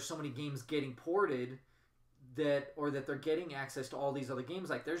that's why there's so many games getting ported that they're getting access to all these other games.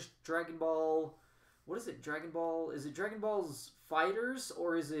 Like there's Dragon Ball. What is it? Dragon Ball? Is it Dragon Ball's Fighters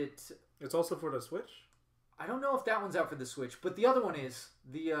or is it? It's also for the Switch. I don't know if that one's out for the Switch, but the other one is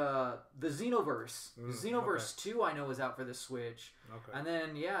the Xenoverse. Xenoverse 2 I know is out for the Switch. Okay. And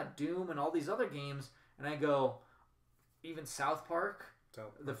then Doom and all these other games. And I go, even South Park,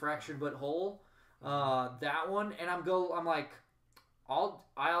 The Fractured But Whole, that one. And I'm like,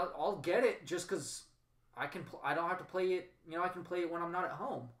 I'll get it just because I don't have to play it. You know, I can play it when I'm not at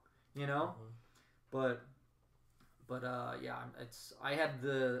home. You know, but I had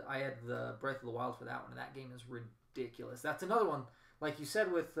the Breath of the Wild for that one, and that game is ridiculous. That's another one, like you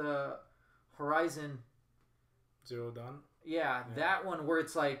said with Horizon Zero Dawn. Yeah, that one where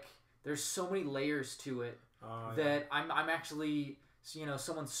it's like there's so many layers to it that I'm actually, you know,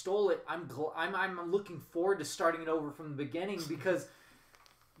 someone stole it. I'm looking forward to starting it over from the beginning because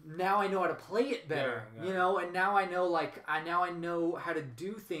now I know how to play it better. You know, and now I know I know how to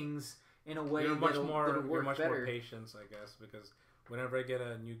do things in a way that'll work you're much better. More patience, I guess, because whenever I get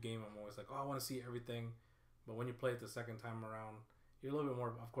a new game, I'm always like, oh, I want to see everything. But when you play it the second time around, you're a little bit more.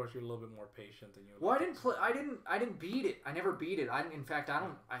 Of course, you're a little bit more patient than you. Well, I didn't beat it. I never beat it. In fact, I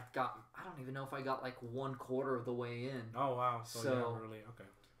don't even know if I got like 1/4 of the way in. Oh wow! So really okay.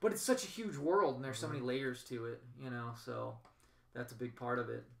 But it's such a huge world, and there's so many layers to it. You know, so that's a big part of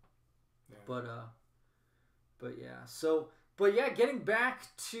it. Yeah. But yeah. So, but yeah, getting back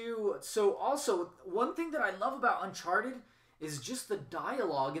to also one thing that I love about Uncharted is just the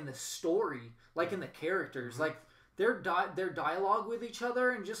dialogue and the story, like in the characters, like their dialogue with each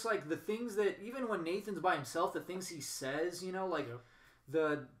other, and just like the things that even when Nathan's by himself, the things he says, you know, like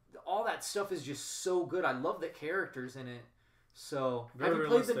all that stuff is just so good. I love the characters in it. So have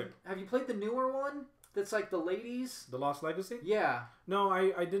you played the newer one? That's like the ladies. The Lost Legacy? Yeah. No,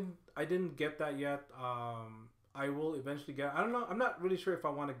 I didn't get that yet. I will eventually get. I don't know. I'm not really sure if I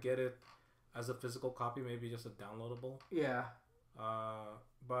want to get it as a physical copy. Maybe just a downloadable. Yeah.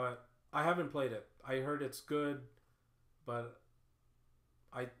 But I haven't played it. I heard it's good, but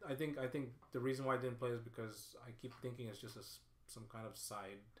I think the reason why I didn't play it is because I keep thinking it's just some kind of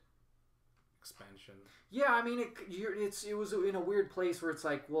side expansion. Yeah, I mean it was in a weird place where it's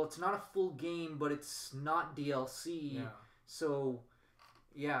like, well, it's not a full game, but it's not DLC. Yeah. So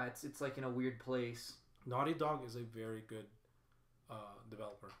yeah, it's like in a weird place. Naughty Dog is a very good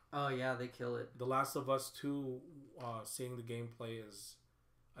developer. Oh yeah, they kill it. The Last of Us 2, seeing the gameplay is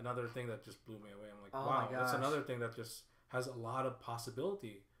another thing that just blew me away. I'm like, wow, that's another thing that just has a lot of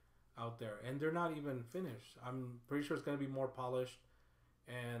possibility out there, and they're not even finished. I'm pretty sure it's going to be more polished,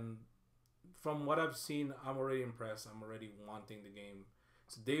 and from what I've seen, I'm already impressed. I'm already wanting the game.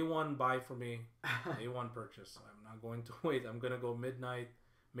 It's day one buy for me, day one purchase. I'm not going to wait. I'm going to go midnight,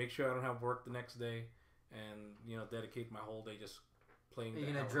 make sure I don't have work the next day, and dedicate my whole day just playing. Are you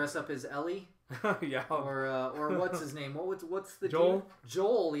gonna dress up as Ellie? Yeah. Or what's his name? What's the Joel? Dude?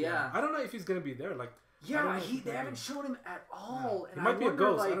 Joel, yeah. I don't know if he's gonna be there. Like, yeah, they haven't shown him at all. Yeah. And he might be a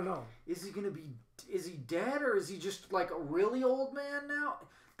ghost. Like, I don't know. Is he dead, or is he just like a really old man now?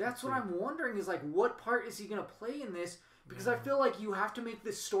 That's what I'm wondering. Is like, what part is he gonna play in this? Because I feel like you have to make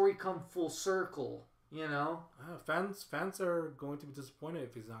this story come full circle. You know, fans are going to be disappointed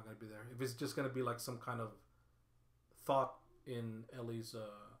if he's not going to be there. If it's just going to be like some kind of thought in Ellie's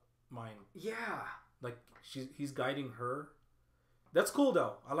mind. Yeah, like he's guiding her. That's cool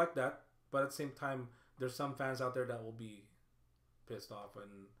though. I like that. But at the same time, there's some fans out there that will be pissed off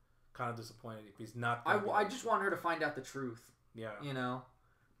and kind of disappointed if he's not. I just want her to find out the truth. Yeah, you know,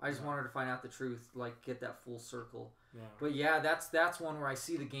 I just want her to find out the truth, like get that full circle. Yeah. But yeah, that's one where I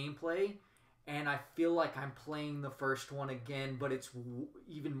see the gameplay. And I feel like I'm playing the first one again, but it's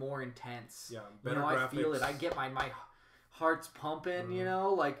even more intense. Yeah, better graphics. I feel it. I get my heart's pumping. You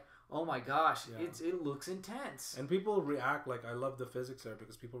know, like oh my gosh, it looks intense. And people react like I love the physics there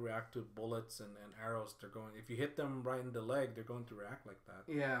because people react to bullets and arrows. They're going if you hit them right in the leg, they're going to react like that.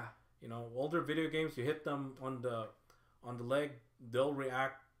 Yeah. You know, older video games, you hit them on the leg, they'll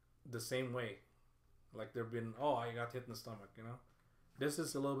react the same way, like they've been I got hit in the stomach. You know, this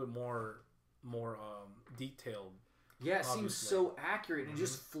is a little bit more detailed. Yeah, it seems so accurate and it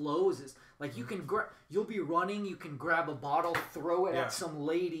just flows. It's like you can you'll be running, you can grab a bottle, throw it at some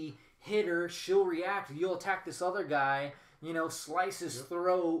lady, hit her, she'll react. You'll attack this other guy, slice his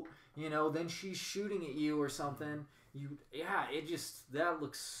throat, then she's shooting at you or something. That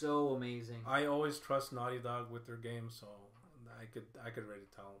looks so amazing. I always trust Naughty Dog with their games, so I could already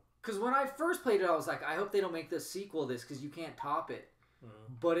tell. Because when I first played it, I was like, I hope they don't make the sequel to this because you can't top it.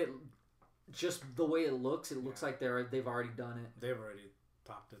 But just the way it looks like they've already done it. They've already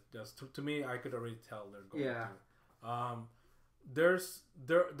topped it. Just to me, I could already tell they're going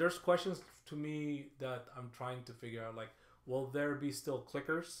to. There's questions to me that I'm trying to figure out. Like, will there be still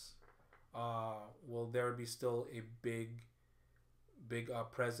clickers? Will there be still a big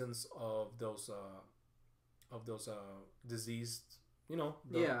presence of those diseased,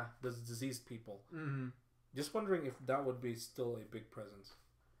 the diseased people? Mm-hmm. Just wondering if that would be still a big presence.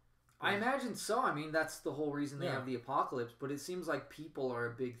 I imagine so. I mean, that's the whole reason they have the apocalypse. But it seems like people are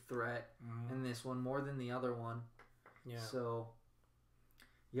a big threat in this one more than the other one. Yeah. So,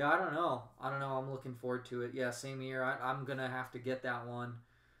 yeah, I don't know. I'm looking forward to it. Yeah, same here. I'm gonna have to get that one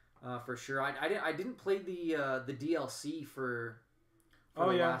for sure. I didn't play the DLC for The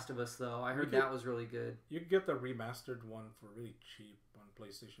Last of Us though. I heard that was really good. You could get the remastered one for really cheap on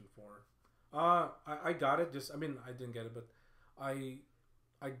PlayStation 4. I got it. I didn't get it, but I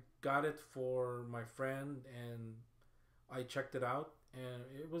got it for my friend, and I checked it out, and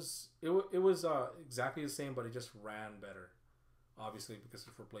it was exactly the same, but it just ran better, obviously because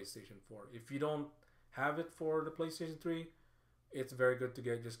it's for PlayStation 4. If you don't have it for the PlayStation 3, it's very good to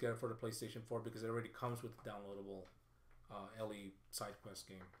get it for the PlayStation 4 because it already comes with the downloadable Ellie side quest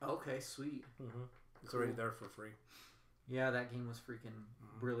game. Okay, sweet. Mm-hmm. It's already there for free. Yeah, that game was freaking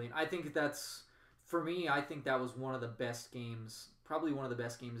brilliant. I think that's, for me, I think that was one of the best games, probably one of the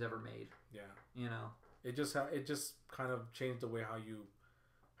best games ever made. Yeah. It just kind of changed the way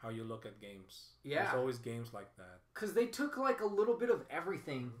how you look at games. Yeah. There's always games like that. Because they took like a little bit of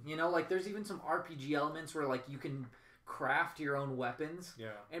everything, you know, like there's even some RPG elements where like you can craft your own weapons. Yeah.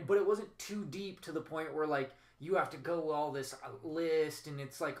 But it wasn't too deep to the point where like you have to go all this list and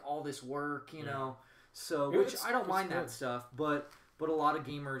it's like all this work, you know. So which I don't mind that stuff, but a lot of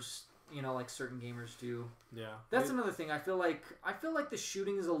gamers, you know, like certain gamers do. Yeah. That's another thing. I feel like the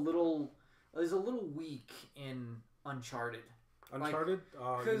shooting is a little weak in Uncharted. Uncharted?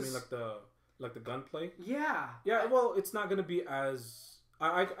 You mean like the gunplay? Yeah. Yeah, well, it's not going to be as...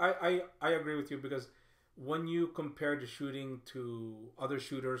 I agree with you because when you compare the shooting to other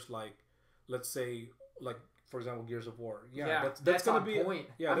shooters like, let's say, like, for example, Gears of War. Yeah, that's going to be... point.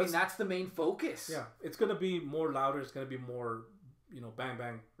 Yeah, I mean, that's the main focus. Yeah, it's going to be more louder. It's going to be more, you know, bang,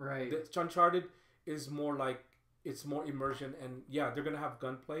 bang. Right. Uncharted is more like... It's more immersion and, yeah, they're going to have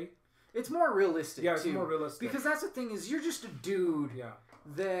gunplay. It's more realistic, yeah, it's more realistic. Because that's the thing is you're just a dude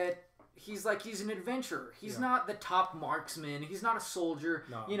that he's an adventurer. He's not the top marksman. He's not a soldier.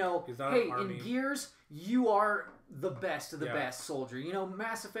 No, you know, hey, in Gears, you are the best of the best soldier. You know,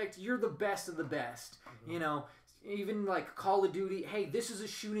 Mass Effect, you're the best of the best. Mm-hmm. You know, even like Call of Duty, hey, this is a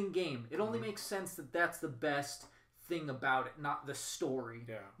shooting game. It only makes sense that that's the best thing about it, not the story.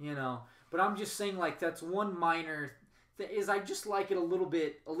 Yeah. You know, but I'm just saying like that's one minor is I just like it a little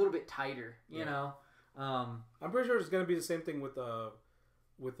bit tighter, you know. I'm pretty sure it's gonna be the same thing with The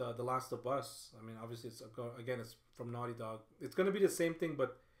Last of Us. I mean, obviously it's from Naughty Dog. It's gonna be the same thing,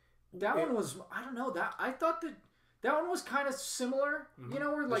 but one was I don't know that I thought that one was kind of similar, you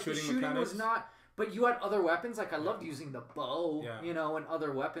know, where like the shooting was not, but you had other weapons. Like I loved using the bow, you know, and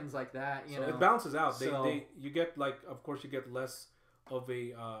other weapons like that. You know, it balances out. You get like, of course, you get less of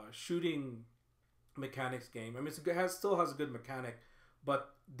a shooting mechanics game. I mean, still has a good mechanic,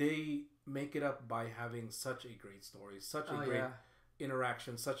 but they make it up by having such a great story, such a great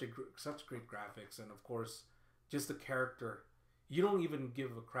interaction, such great graphics, and of course, just the character. You don't even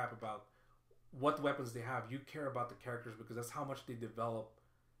give a crap about what weapons they have. You care about the characters because that's how much they develop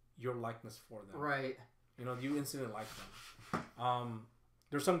your likeness for them. Right. You know, you instantly like them.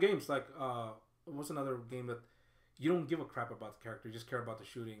 There's some games like what's another game that you don't give a crap about the character. You just care about the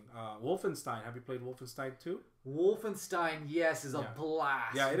shooting. Wolfenstein. Have you played Wolfenstein 2? Wolfenstein, yes, is a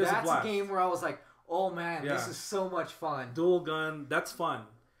blast. Yeah, it is a blast. That's a game where I was like, oh man, this is so much fun. Dual gun, that's fun.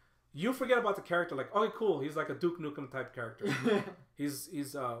 You forget about the character. Like, okay, cool. He's like a Duke Nukem type character.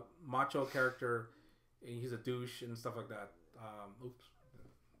 he's a macho character. And he's a douche and stuff like that. Oops.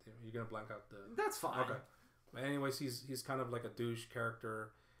 You're going to blank out the... That's fine. Okay. But anyways, he's kind of like a douche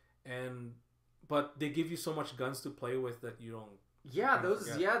character. But they give you so much guns to play with that you don't... Yeah,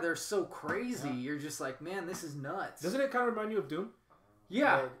 they're so crazy. Yeah. You're just like, man, this is nuts. Doesn't it kind of remind you of Doom?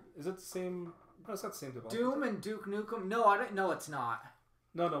 Yeah. Is it the same... No, it's not the same developer. Doom and Duke Nukem? No, I don't. No, it's not.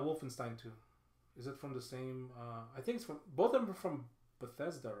 No, Wolfenstein 2. Is it from the same... I think it's from... Both of them are from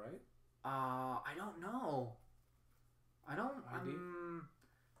Bethesda, right? I don't know.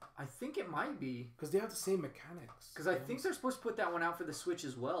 I think it might be. Because they have the same mechanics. Because I think they're supposed to put that one out for the Switch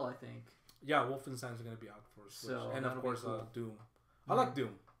as well, I think. Yeah, Wolfenstein's going to be out for Switch. So, and of course, cool. Doom. I like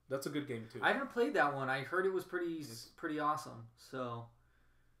Doom. That's a good game, too. I haven't played that one. I heard it was pretty awesome. So,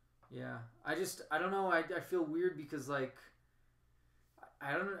 yeah. I don't know. I feel weird because, like,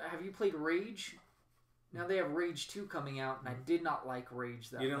 I don't know. Have you played Rage? Now they have Rage 2 coming out, and I did not like Rage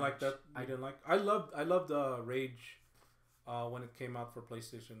that much. You didn't like that? I didn't like... I loved Rage when it came out for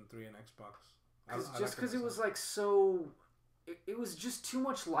PlayStation 3 and Xbox. Just because it was, like, so... It was just too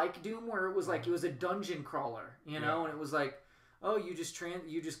much like Doom, where it was like it was a dungeon crawler, you know, and it was like, oh, you just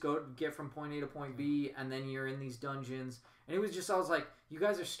get from point A to point B, and then you're in these dungeons, and it was just I was like, you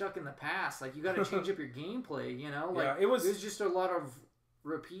guys are stuck in the past, like you got to change up your gameplay, you know, like it was just a lot of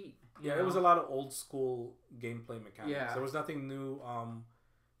repeat. Yeah, it was a lot of old school gameplay mechanics. Yeah, there was nothing new.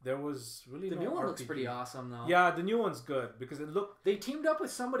 There was really the new one looks pretty awesome though. Yeah, the new one's good because they teamed up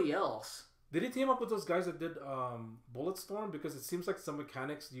with somebody else. Did he team up with those guys that did Bulletstorm? Because it seems like some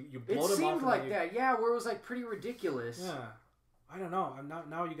mechanics you blow them off. It seemed like that, yeah, where it was like pretty ridiculous. Yeah, I don't know.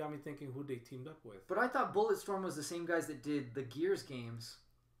 Now you got me thinking who they teamed up with. But I thought Bulletstorm was the same guys that did the Gears games.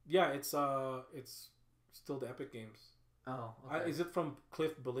 Yeah, it's still the Epic games. Oh, okay. Is it from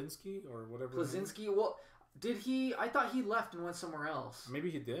Cliff Bleszinski or whatever? Bleszinski? Well, did he? I thought he left and went somewhere else. Maybe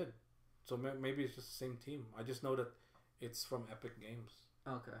he did. So maybe it's just the same team. I just know that it's from Epic Games.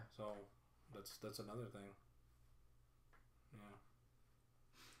 Okay. So. That's another thing.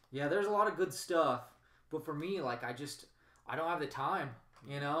 Yeah, there's a lot of good stuff, but for me, like I don't have the time,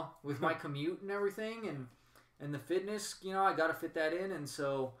 you know, with my commute and everything, and the fitness, you know, I got to fit that in, and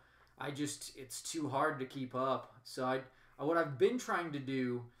so it's too hard to keep up. So what I've been trying to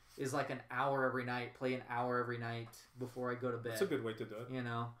do is like an hour every night, play an hour every night before I go to bed. That's a good way to do it. You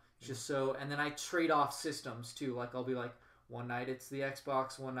know, just so, and then I trade off systems too. Like I'll be like, one night it's the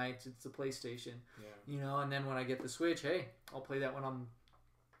Xbox, one night it's the PlayStation. Yeah. You know, and then when I get the Switch, hey, I'll play that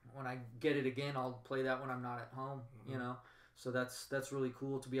when I get it again, I'll play that when I'm not at home. Mm-hmm. You know, so that's really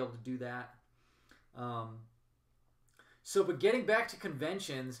cool to be able to do that. So, but getting back to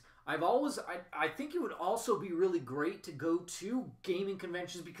conventions, I think it would also be really great to go to gaming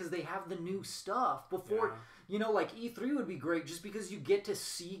conventions because they have the new stuff before, you know, like E3 would be great just because you get to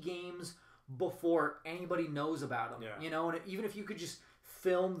see games before anybody knows about them, you know, and even if you could just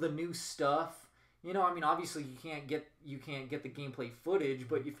film the new stuff, you know, I mean, obviously you can't get the gameplay footage,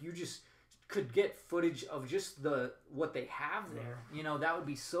 but if you just could get footage of just what they have there, you know, that would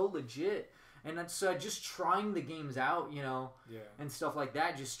be so legit. And that's just trying the games out, you know, and stuff like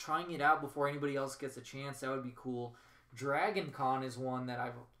that. Just trying it out before anybody else gets a chance. That would be cool. Dragon Con is one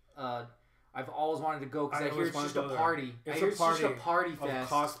that I've always wanted to go because I hear it's just a party. It's just a party fest.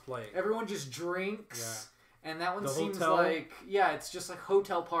 Cosplay. Everyone just drinks, and that one seems like it's just like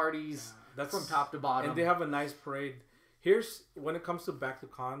hotel parties from top to bottom. And they have a nice parade. Here's when it comes to back to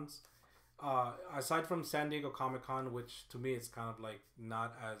cons. Aside from San Diego Comic-Con, which to me it's kind of like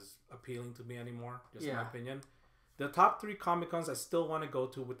not as appealing to me anymore, just my opinion. The top 3 Comic-Cons I still want to go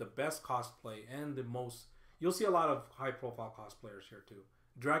to with the best cosplay and the most. You'll see a lot of high-profile cosplayers here too.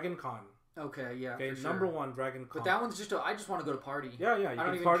 Dragon Con. Okay, yeah. Okay, number 1, Dragon Con. But that one's just I just want to go to party. Yeah. I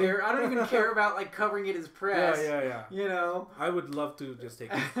don't even care. I don't even care about like covering it as press. Yeah. You know. I would love to just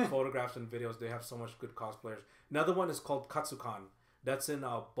take photographs and videos. They have so much good cosplayers. Another one is called Katsucon. That's in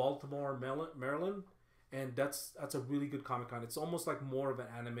Baltimore, Maryland, and that's a really good Comic-Con. It's almost like more of an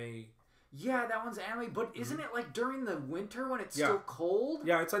anime. Yeah, that one's anime, but isn't it like during the winter when it's still cold?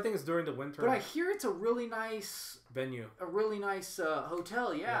 Yeah, I think it's during the winter. But I hear it's a really nice venue, a really nice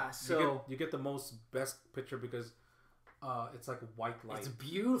hotel. Yeah, so you get the best picture because it's like white light. It's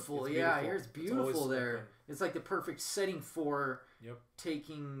beautiful. I hear it's beautiful there. Open. It's like the perfect setting for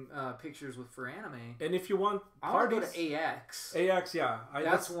taking pictures for anime. And if you want parties, I want to go to AX. AX,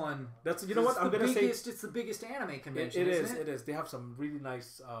 that's one. That's you know what I'm gonna say. It's the biggest anime convention. It is. They have some really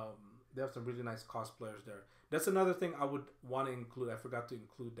nice. They have some really nice cosplayers there. That's another thing I would want to include. I forgot to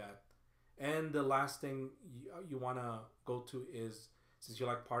include that. And the last thing you want to go to is, since you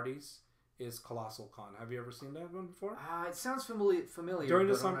like parties, is Colossal Con. Have you ever seen that one before? It sounds familiar. During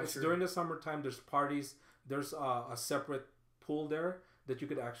the summertime, there's parties. There's a separate pool there that you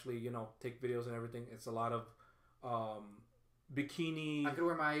could actually, you know, take videos and everything. It's a lot of bikini. I could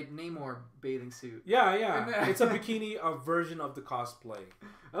wear my Namor bathing suit. Yeah. It's a bikini version of the cosplay.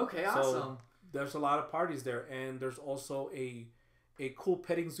 Okay, awesome. So there's a lot of parties there, and there's also a cool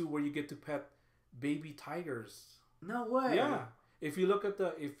petting zoo where you get to pet baby tigers. No way. Yeah. If you look at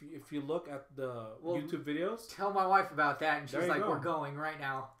the YouTube videos, tell my wife about that, and she's like, "We're going right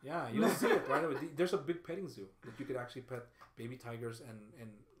now." Yeah, you'll see it right away. There's a big petting zoo that you could actually pet baby tigers and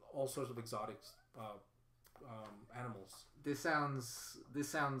all sorts of exotic animals. This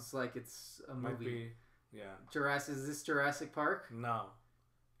sounds like it's a movie. Is this Jurassic Park? No,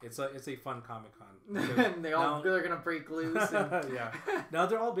 it's a fun Comic-Con. And they're gonna break loose. And... Now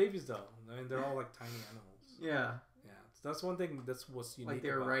they're all babies though. I mean, they're all like tiny animals. Yeah. That's one thing that's what's unique. Like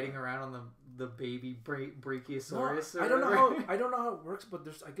they were riding around on the baby Brachiosaurus. No, I don't know how it works, but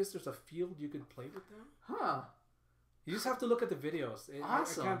I guess there's a field you could play with them. Huh. You just have to look at the videos.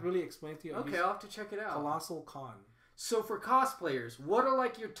 Awesome. I can't really explain to you. Okay, I'll have to check it out. Colossal Con. So for cosplayers, what are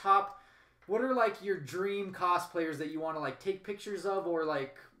like your dream cosplayers that you want to like take pictures of or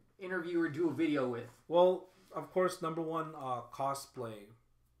like interview or do a video with? Well, of course, number one cosplay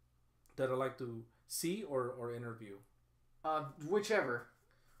that I like to see or interview. Whichever.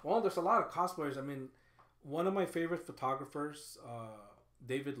 Well, there's a lot of cosplayers. I mean, one of my favorite photographers,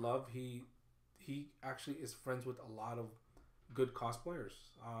 David Love, he actually is friends with a lot of good cosplayers.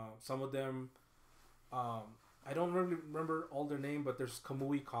 Some of them, I don't really remember all their name, but there's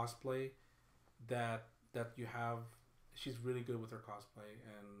Kamui Cosplay that you have. She's really good with her cosplay,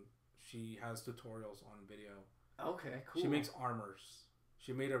 and she has tutorials on video. Okay, cool. She makes armors.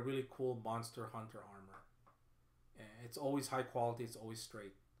 She made a really cool Monster Hunter armor. It's always high quality. It's always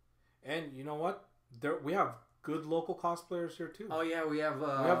straight. And you know what? We have good local cosplayers here too. Oh yeah, we have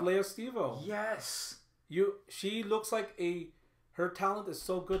Leah Stevo. Yes. She looks like her talent is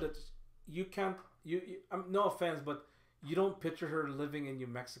so good that you can't. No offense, but you don't picture her living in New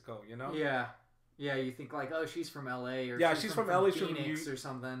Mexico. You know? Yeah. Yeah, you think like, oh, she's from LA or she's from LA, Phoenix or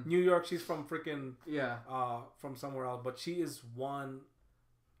something. New York, she's from freaking from somewhere else. But she is one,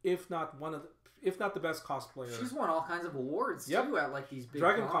 if not one of the. if not the best cosplayer. She's won all kinds of awards too at like these big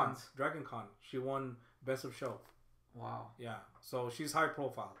cons. Dragon Con. She won Best of Show. Wow. Yeah. So she's high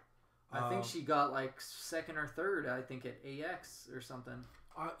profile. I think she got like second or third. I think at AX or something.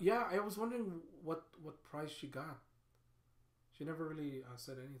 Yeah, I was wondering what prize she got. She never really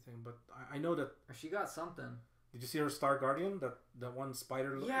said anything, but I know that she got something. Did you see her Star Guardian? That one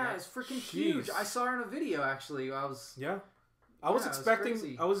spider. Yeah, it's freaking huge. I saw her in a video actually. I was expecting to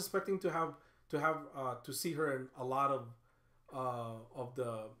see her in a lot of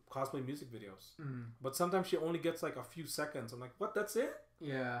the cosplay music videos, but sometimes she only gets like a few seconds. I'm like, what? That's it?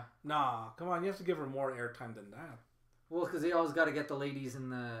 Yeah. Nah, come on. You have to give her more airtime than that. Well, because they always got to get the ladies in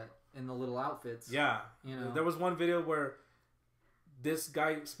the little outfits. Yeah. You know. There was one video where this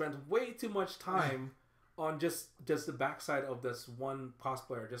guy spent way too much time on just the backside of this one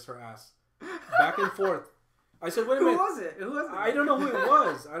cosplayer, just her ass, back and forth. I said, wait a minute. Who was it? I don't know who it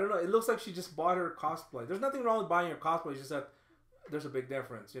was. I don't know. It looks like she just bought her cosplay. There's nothing wrong with buying your cosplay. It's just that there's a big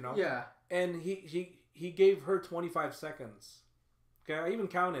difference, you know? Yeah. And he gave her 25 seconds. Okay, I even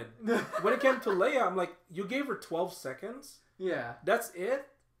counted. When it came to Leah, I'm like, you gave her 12 seconds? Yeah. That's it?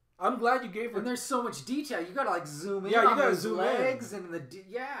 I'm glad you gave her... And there's so much detail. You gotta like zoom in on you gotta those zoom legs in. And the...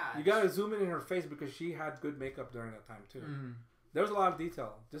 Yeah. You gotta zoom in her face because she had good makeup during that time, too. There was a lot of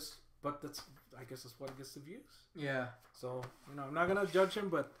detail. But that's... I guess that's what gets the views. Yeah. So, I'm not going to judge him,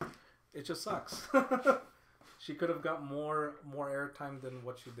 but it just sucks. She could have got more airtime than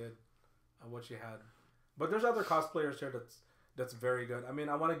what she did, what she had. But there's other cosplayers here that's very good. I mean,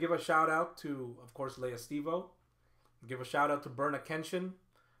 I want to give a shout out to, of course, Leah Stevo. Give a shout out to Berna Kenshin.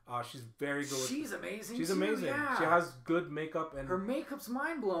 She's very good. She's amazing. She's amazing. Yeah. She has good makeup and her makeup's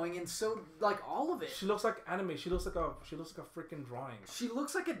mind blowing, and so like all of it. She looks like anime. She looks like a freaking drawing. She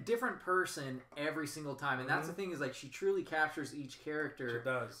looks like a different person every single time, and that's the thing is like she truly captures each character. She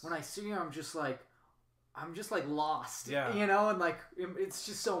does. When I see her, I'm just like lost. Yeah. And like it's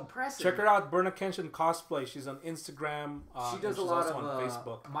just so impressive. Check her out, Berna Kenshin cosplay. She's on Instagram. She does a lot of on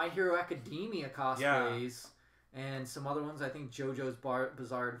Facebook. My Hero Academia cosplays. Yeah. And some other ones, I think JoJo's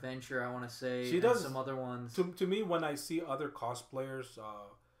Bizarre Adventure, I want to say. She does. Some other ones. To me, when I see other cosplayers,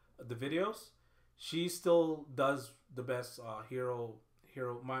 the videos, she still does the best My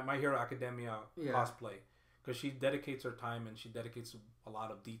Hero Academia cosplay. Because she dedicates her time and she dedicates a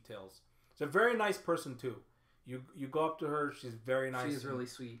lot of details. She's a very nice person, too. You go up to her, she's very nice. She's really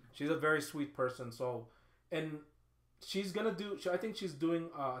sweet. She's a very sweet person. So, and she's going to do, I think she's doing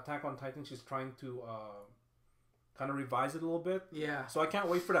Attack on Titan. She's trying to... kind of revise it a little bit. Yeah. So I can't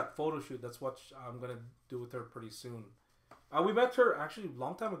wait for that photo shoot. That's what I'm going to do with her pretty soon. We met her actually a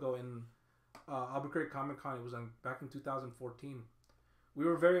long time ago in Albuquerque Comic Con. It was back in 2014. We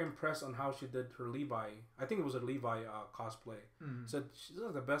were very impressed on how she did her Levi. I think it was a Levi cosplay. Said, she's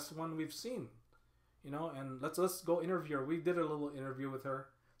the best one we've seen. And let's go interview her. We did a little interview with her.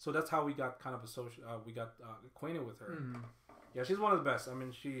 So that's how we got kind of acquainted with her. Yeah, she's one of the best. I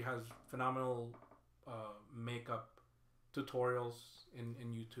mean, she has phenomenal... makeup tutorials in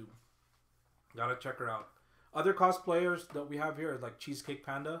YouTube. Gotta check her out. Other cosplayers that we have here, like Cheesecake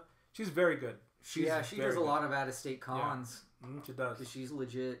Panda, she's very good. She does a lot of out-of-state cons. Yeah. She does. Because she's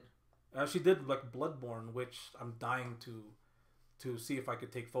legit. She did like Bloodborne, which I'm dying to see if I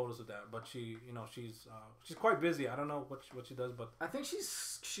could take photos of that. But she's quite busy. I don't know what she does, but I think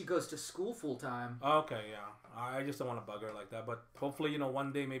she goes to school full time. Okay, yeah. I just don't want to bug her like that. But hopefully,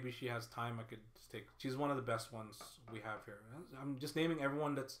 one day maybe she has time. I could just take. She's one of the best ones we have here. I'm just naming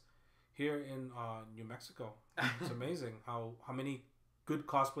everyone that's here in New Mexico. It's amazing how many good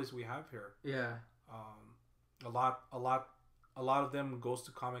cosplays we have here. Yeah. A lot of them goes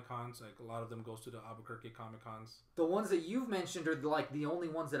to Comic Cons. Like a lot of them goes to the Albuquerque Comic Cons. The ones that you've mentioned are like the only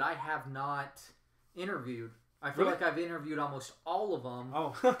ones that I have not interviewed. I feel like I've interviewed almost all of them.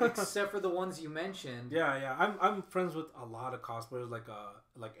 Oh, except for the ones you mentioned. Yeah. I'm friends with a lot of cosplayers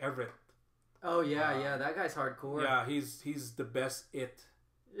like Everett. Oh yeah, that guy's hardcore. Yeah, he's the best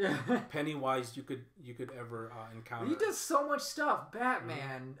Pennywise you could ever encounter. He does so much stuff.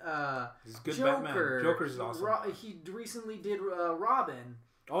 Batman, he's good. Joker, Batman. Joker's awesome. He recently did Robin.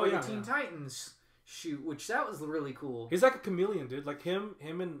 Oh the Teen Titans shoot, which that was really cool. He's like a chameleon, dude. Like him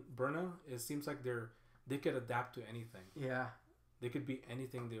and Berna. It seems like they could adapt to anything. Yeah, they could be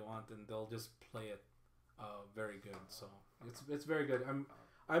anything they want, and they'll just play it very good. So it's very good.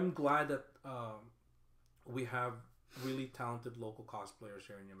 I'm glad that we have really talented local cosplayers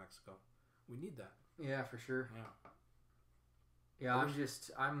here in New Mexico. We need that. Yeah, for sure. Yeah,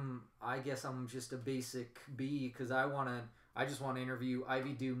 I guess I'm just a basic B because I just want to interview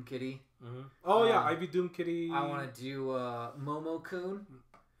Ivy Doom Kitty. Oh yeah, Ivy Doom Kitty. I want to do Momo Kun.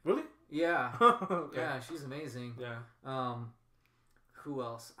 Really? Yeah. Okay. Yeah, she's amazing. Yeah. Who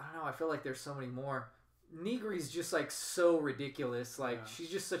else? I don't know. I feel like there's so many more. Nigri's just like so ridiculous. Like she's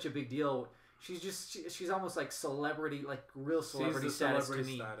just such a big deal. She's almost like celebrity, like real celebrity status to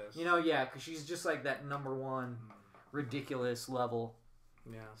me. You know, yeah, because she's just like that number one ridiculous level.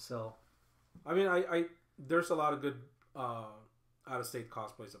 Yeah. So, I mean, I there's a lot of good out of state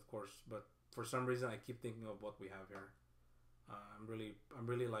cosplays, of course, but for some reason I keep thinking of what we have here. I'm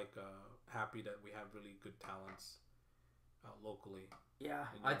really like happy that we have really good talents locally. Yeah,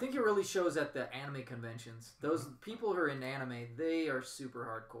 I think it really shows at the anime conventions. Those people who are in anime, they are super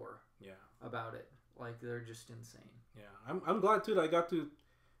hardcore. Yeah. About it, like they're just insane. Yeah, I'm glad too that I got to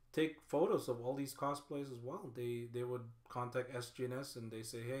take photos of all these cosplays as well. They would contact SGNS and they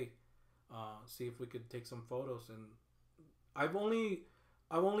say, hey, see if we could take some photos. And I've only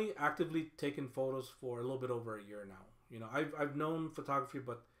actively taken photos for a little bit over a year now. You know, I've known photography,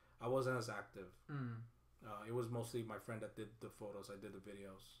 but I wasn't as active. It was mostly my friend that did the photos. I did the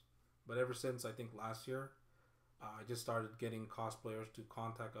videos. But ever since I think last year, I just started getting cosplayers to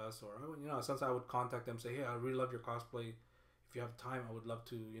contact us, or you know, since I would contact them, say, hey, I really love your cosplay. If you have time, I would love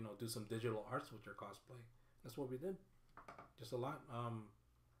to, you know, do some digital arts with your cosplay. That's what we did. Just a lot.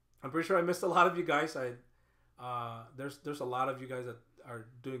 I'm pretty sure I missed a lot of you guys. There's a lot of you guys that are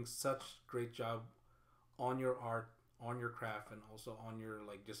doing such great job on your art, on your craft, and also on your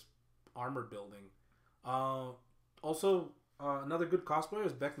like just armor building. Also, another good cosplayer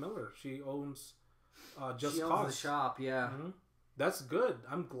is Beck Miller. She owns Just she owns Cause. the shop, yeah. That's good.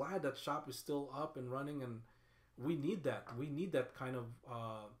 I'm glad that shop is still up and running, and we need that. We need that kind of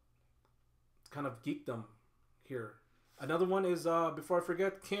geekdom here. Another one is before I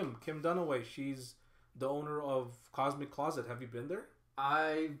forget, Kim Dunaway. She's the owner of Cosmic Closet. Have you been there?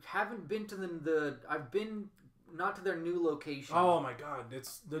 I haven't been to I've been not to their new location. Oh my god,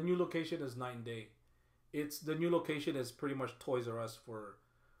 it's the new location is night and day. It's the new location is pretty much Toys R Us for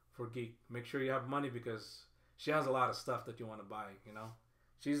geek. Make sure you have money because she has a lot of stuff that you want to buy, you know.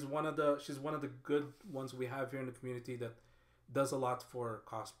 She's one of the good ones we have here in the community that does a lot for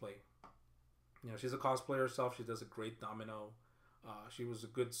cosplay. You know, she's a cosplayer herself. She does a great domino. She was a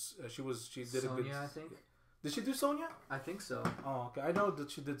good. She did Sonya, a good. I think. Did she do Sonya? I think so. Oh, okay. I know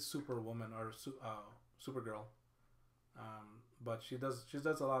that she did Superwoman or Supergirl. But she does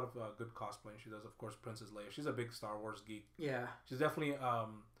a lot of good cosplay. She does, of course, Princess Leia. She's a big Star Wars geek. Yeah. She's definitely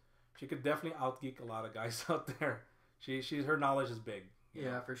she could definitely out geek a lot of guys out there. Her knowledge is big.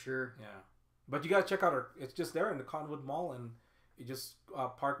 Yeah, know? for sure. Yeah, but you gotta check out her. It's just there in the Conwood Mall, and you just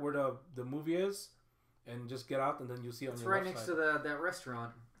park where the movie is, and just get out, and then you see it on your right next to that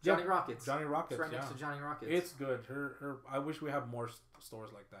restaurant, Johnny Rockets. Johnny Rockets. It's right next to Johnny Rockets. It's good. Her. I wish we have more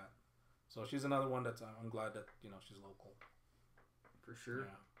stores like that. So she's another one that's. I'm glad that she's local. For sure.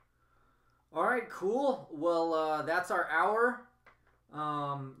 Yeah. All right, cool. Well, that's our hour.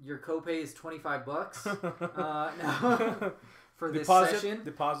 Your copay is $25 now for this session.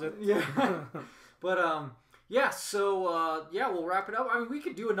 Deposit. Yeah. But yeah. So yeah, we'll wrap it up. I mean, we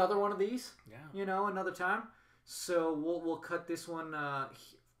could do another one of these. Yeah. Another time. So we'll cut this one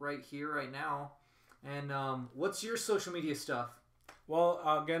right here, right now. And what's your social media stuff? Well,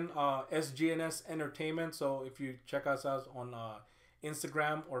 again, SGNS Entertainment. So if you check us out on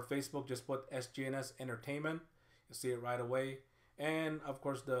Instagram or Facebook, just put SGNS Entertainment. You'll see it right away. And of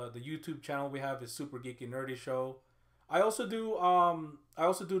course, the YouTube channel we have is Super Geeky Nerdy Show. I also do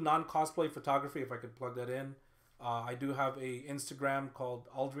non-cosplay photography, if I could plug that in. I do have a Instagram called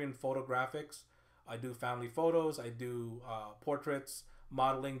Aldrian Photographics. I do family photos. I do portraits,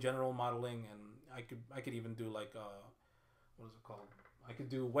 modeling, general modeling, and I could even do like what is it called? I could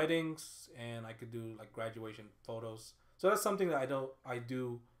do weddings, and I could do like graduation photos. So that's something that I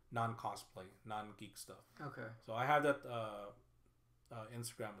do non-cosplay, non-geek stuff. Okay. So I have that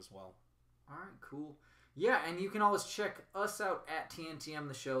Instagram as well. All right, cool. Yeah, and you can always check us out at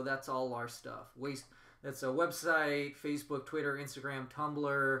TNTMTheShow. That's all our stuff. That's a website, Facebook, Twitter, Instagram,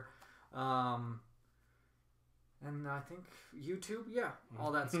 Tumblr, and I think YouTube. Yeah,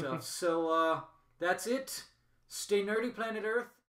 all that stuff. So that's it. Stay nerdy, planet Earth.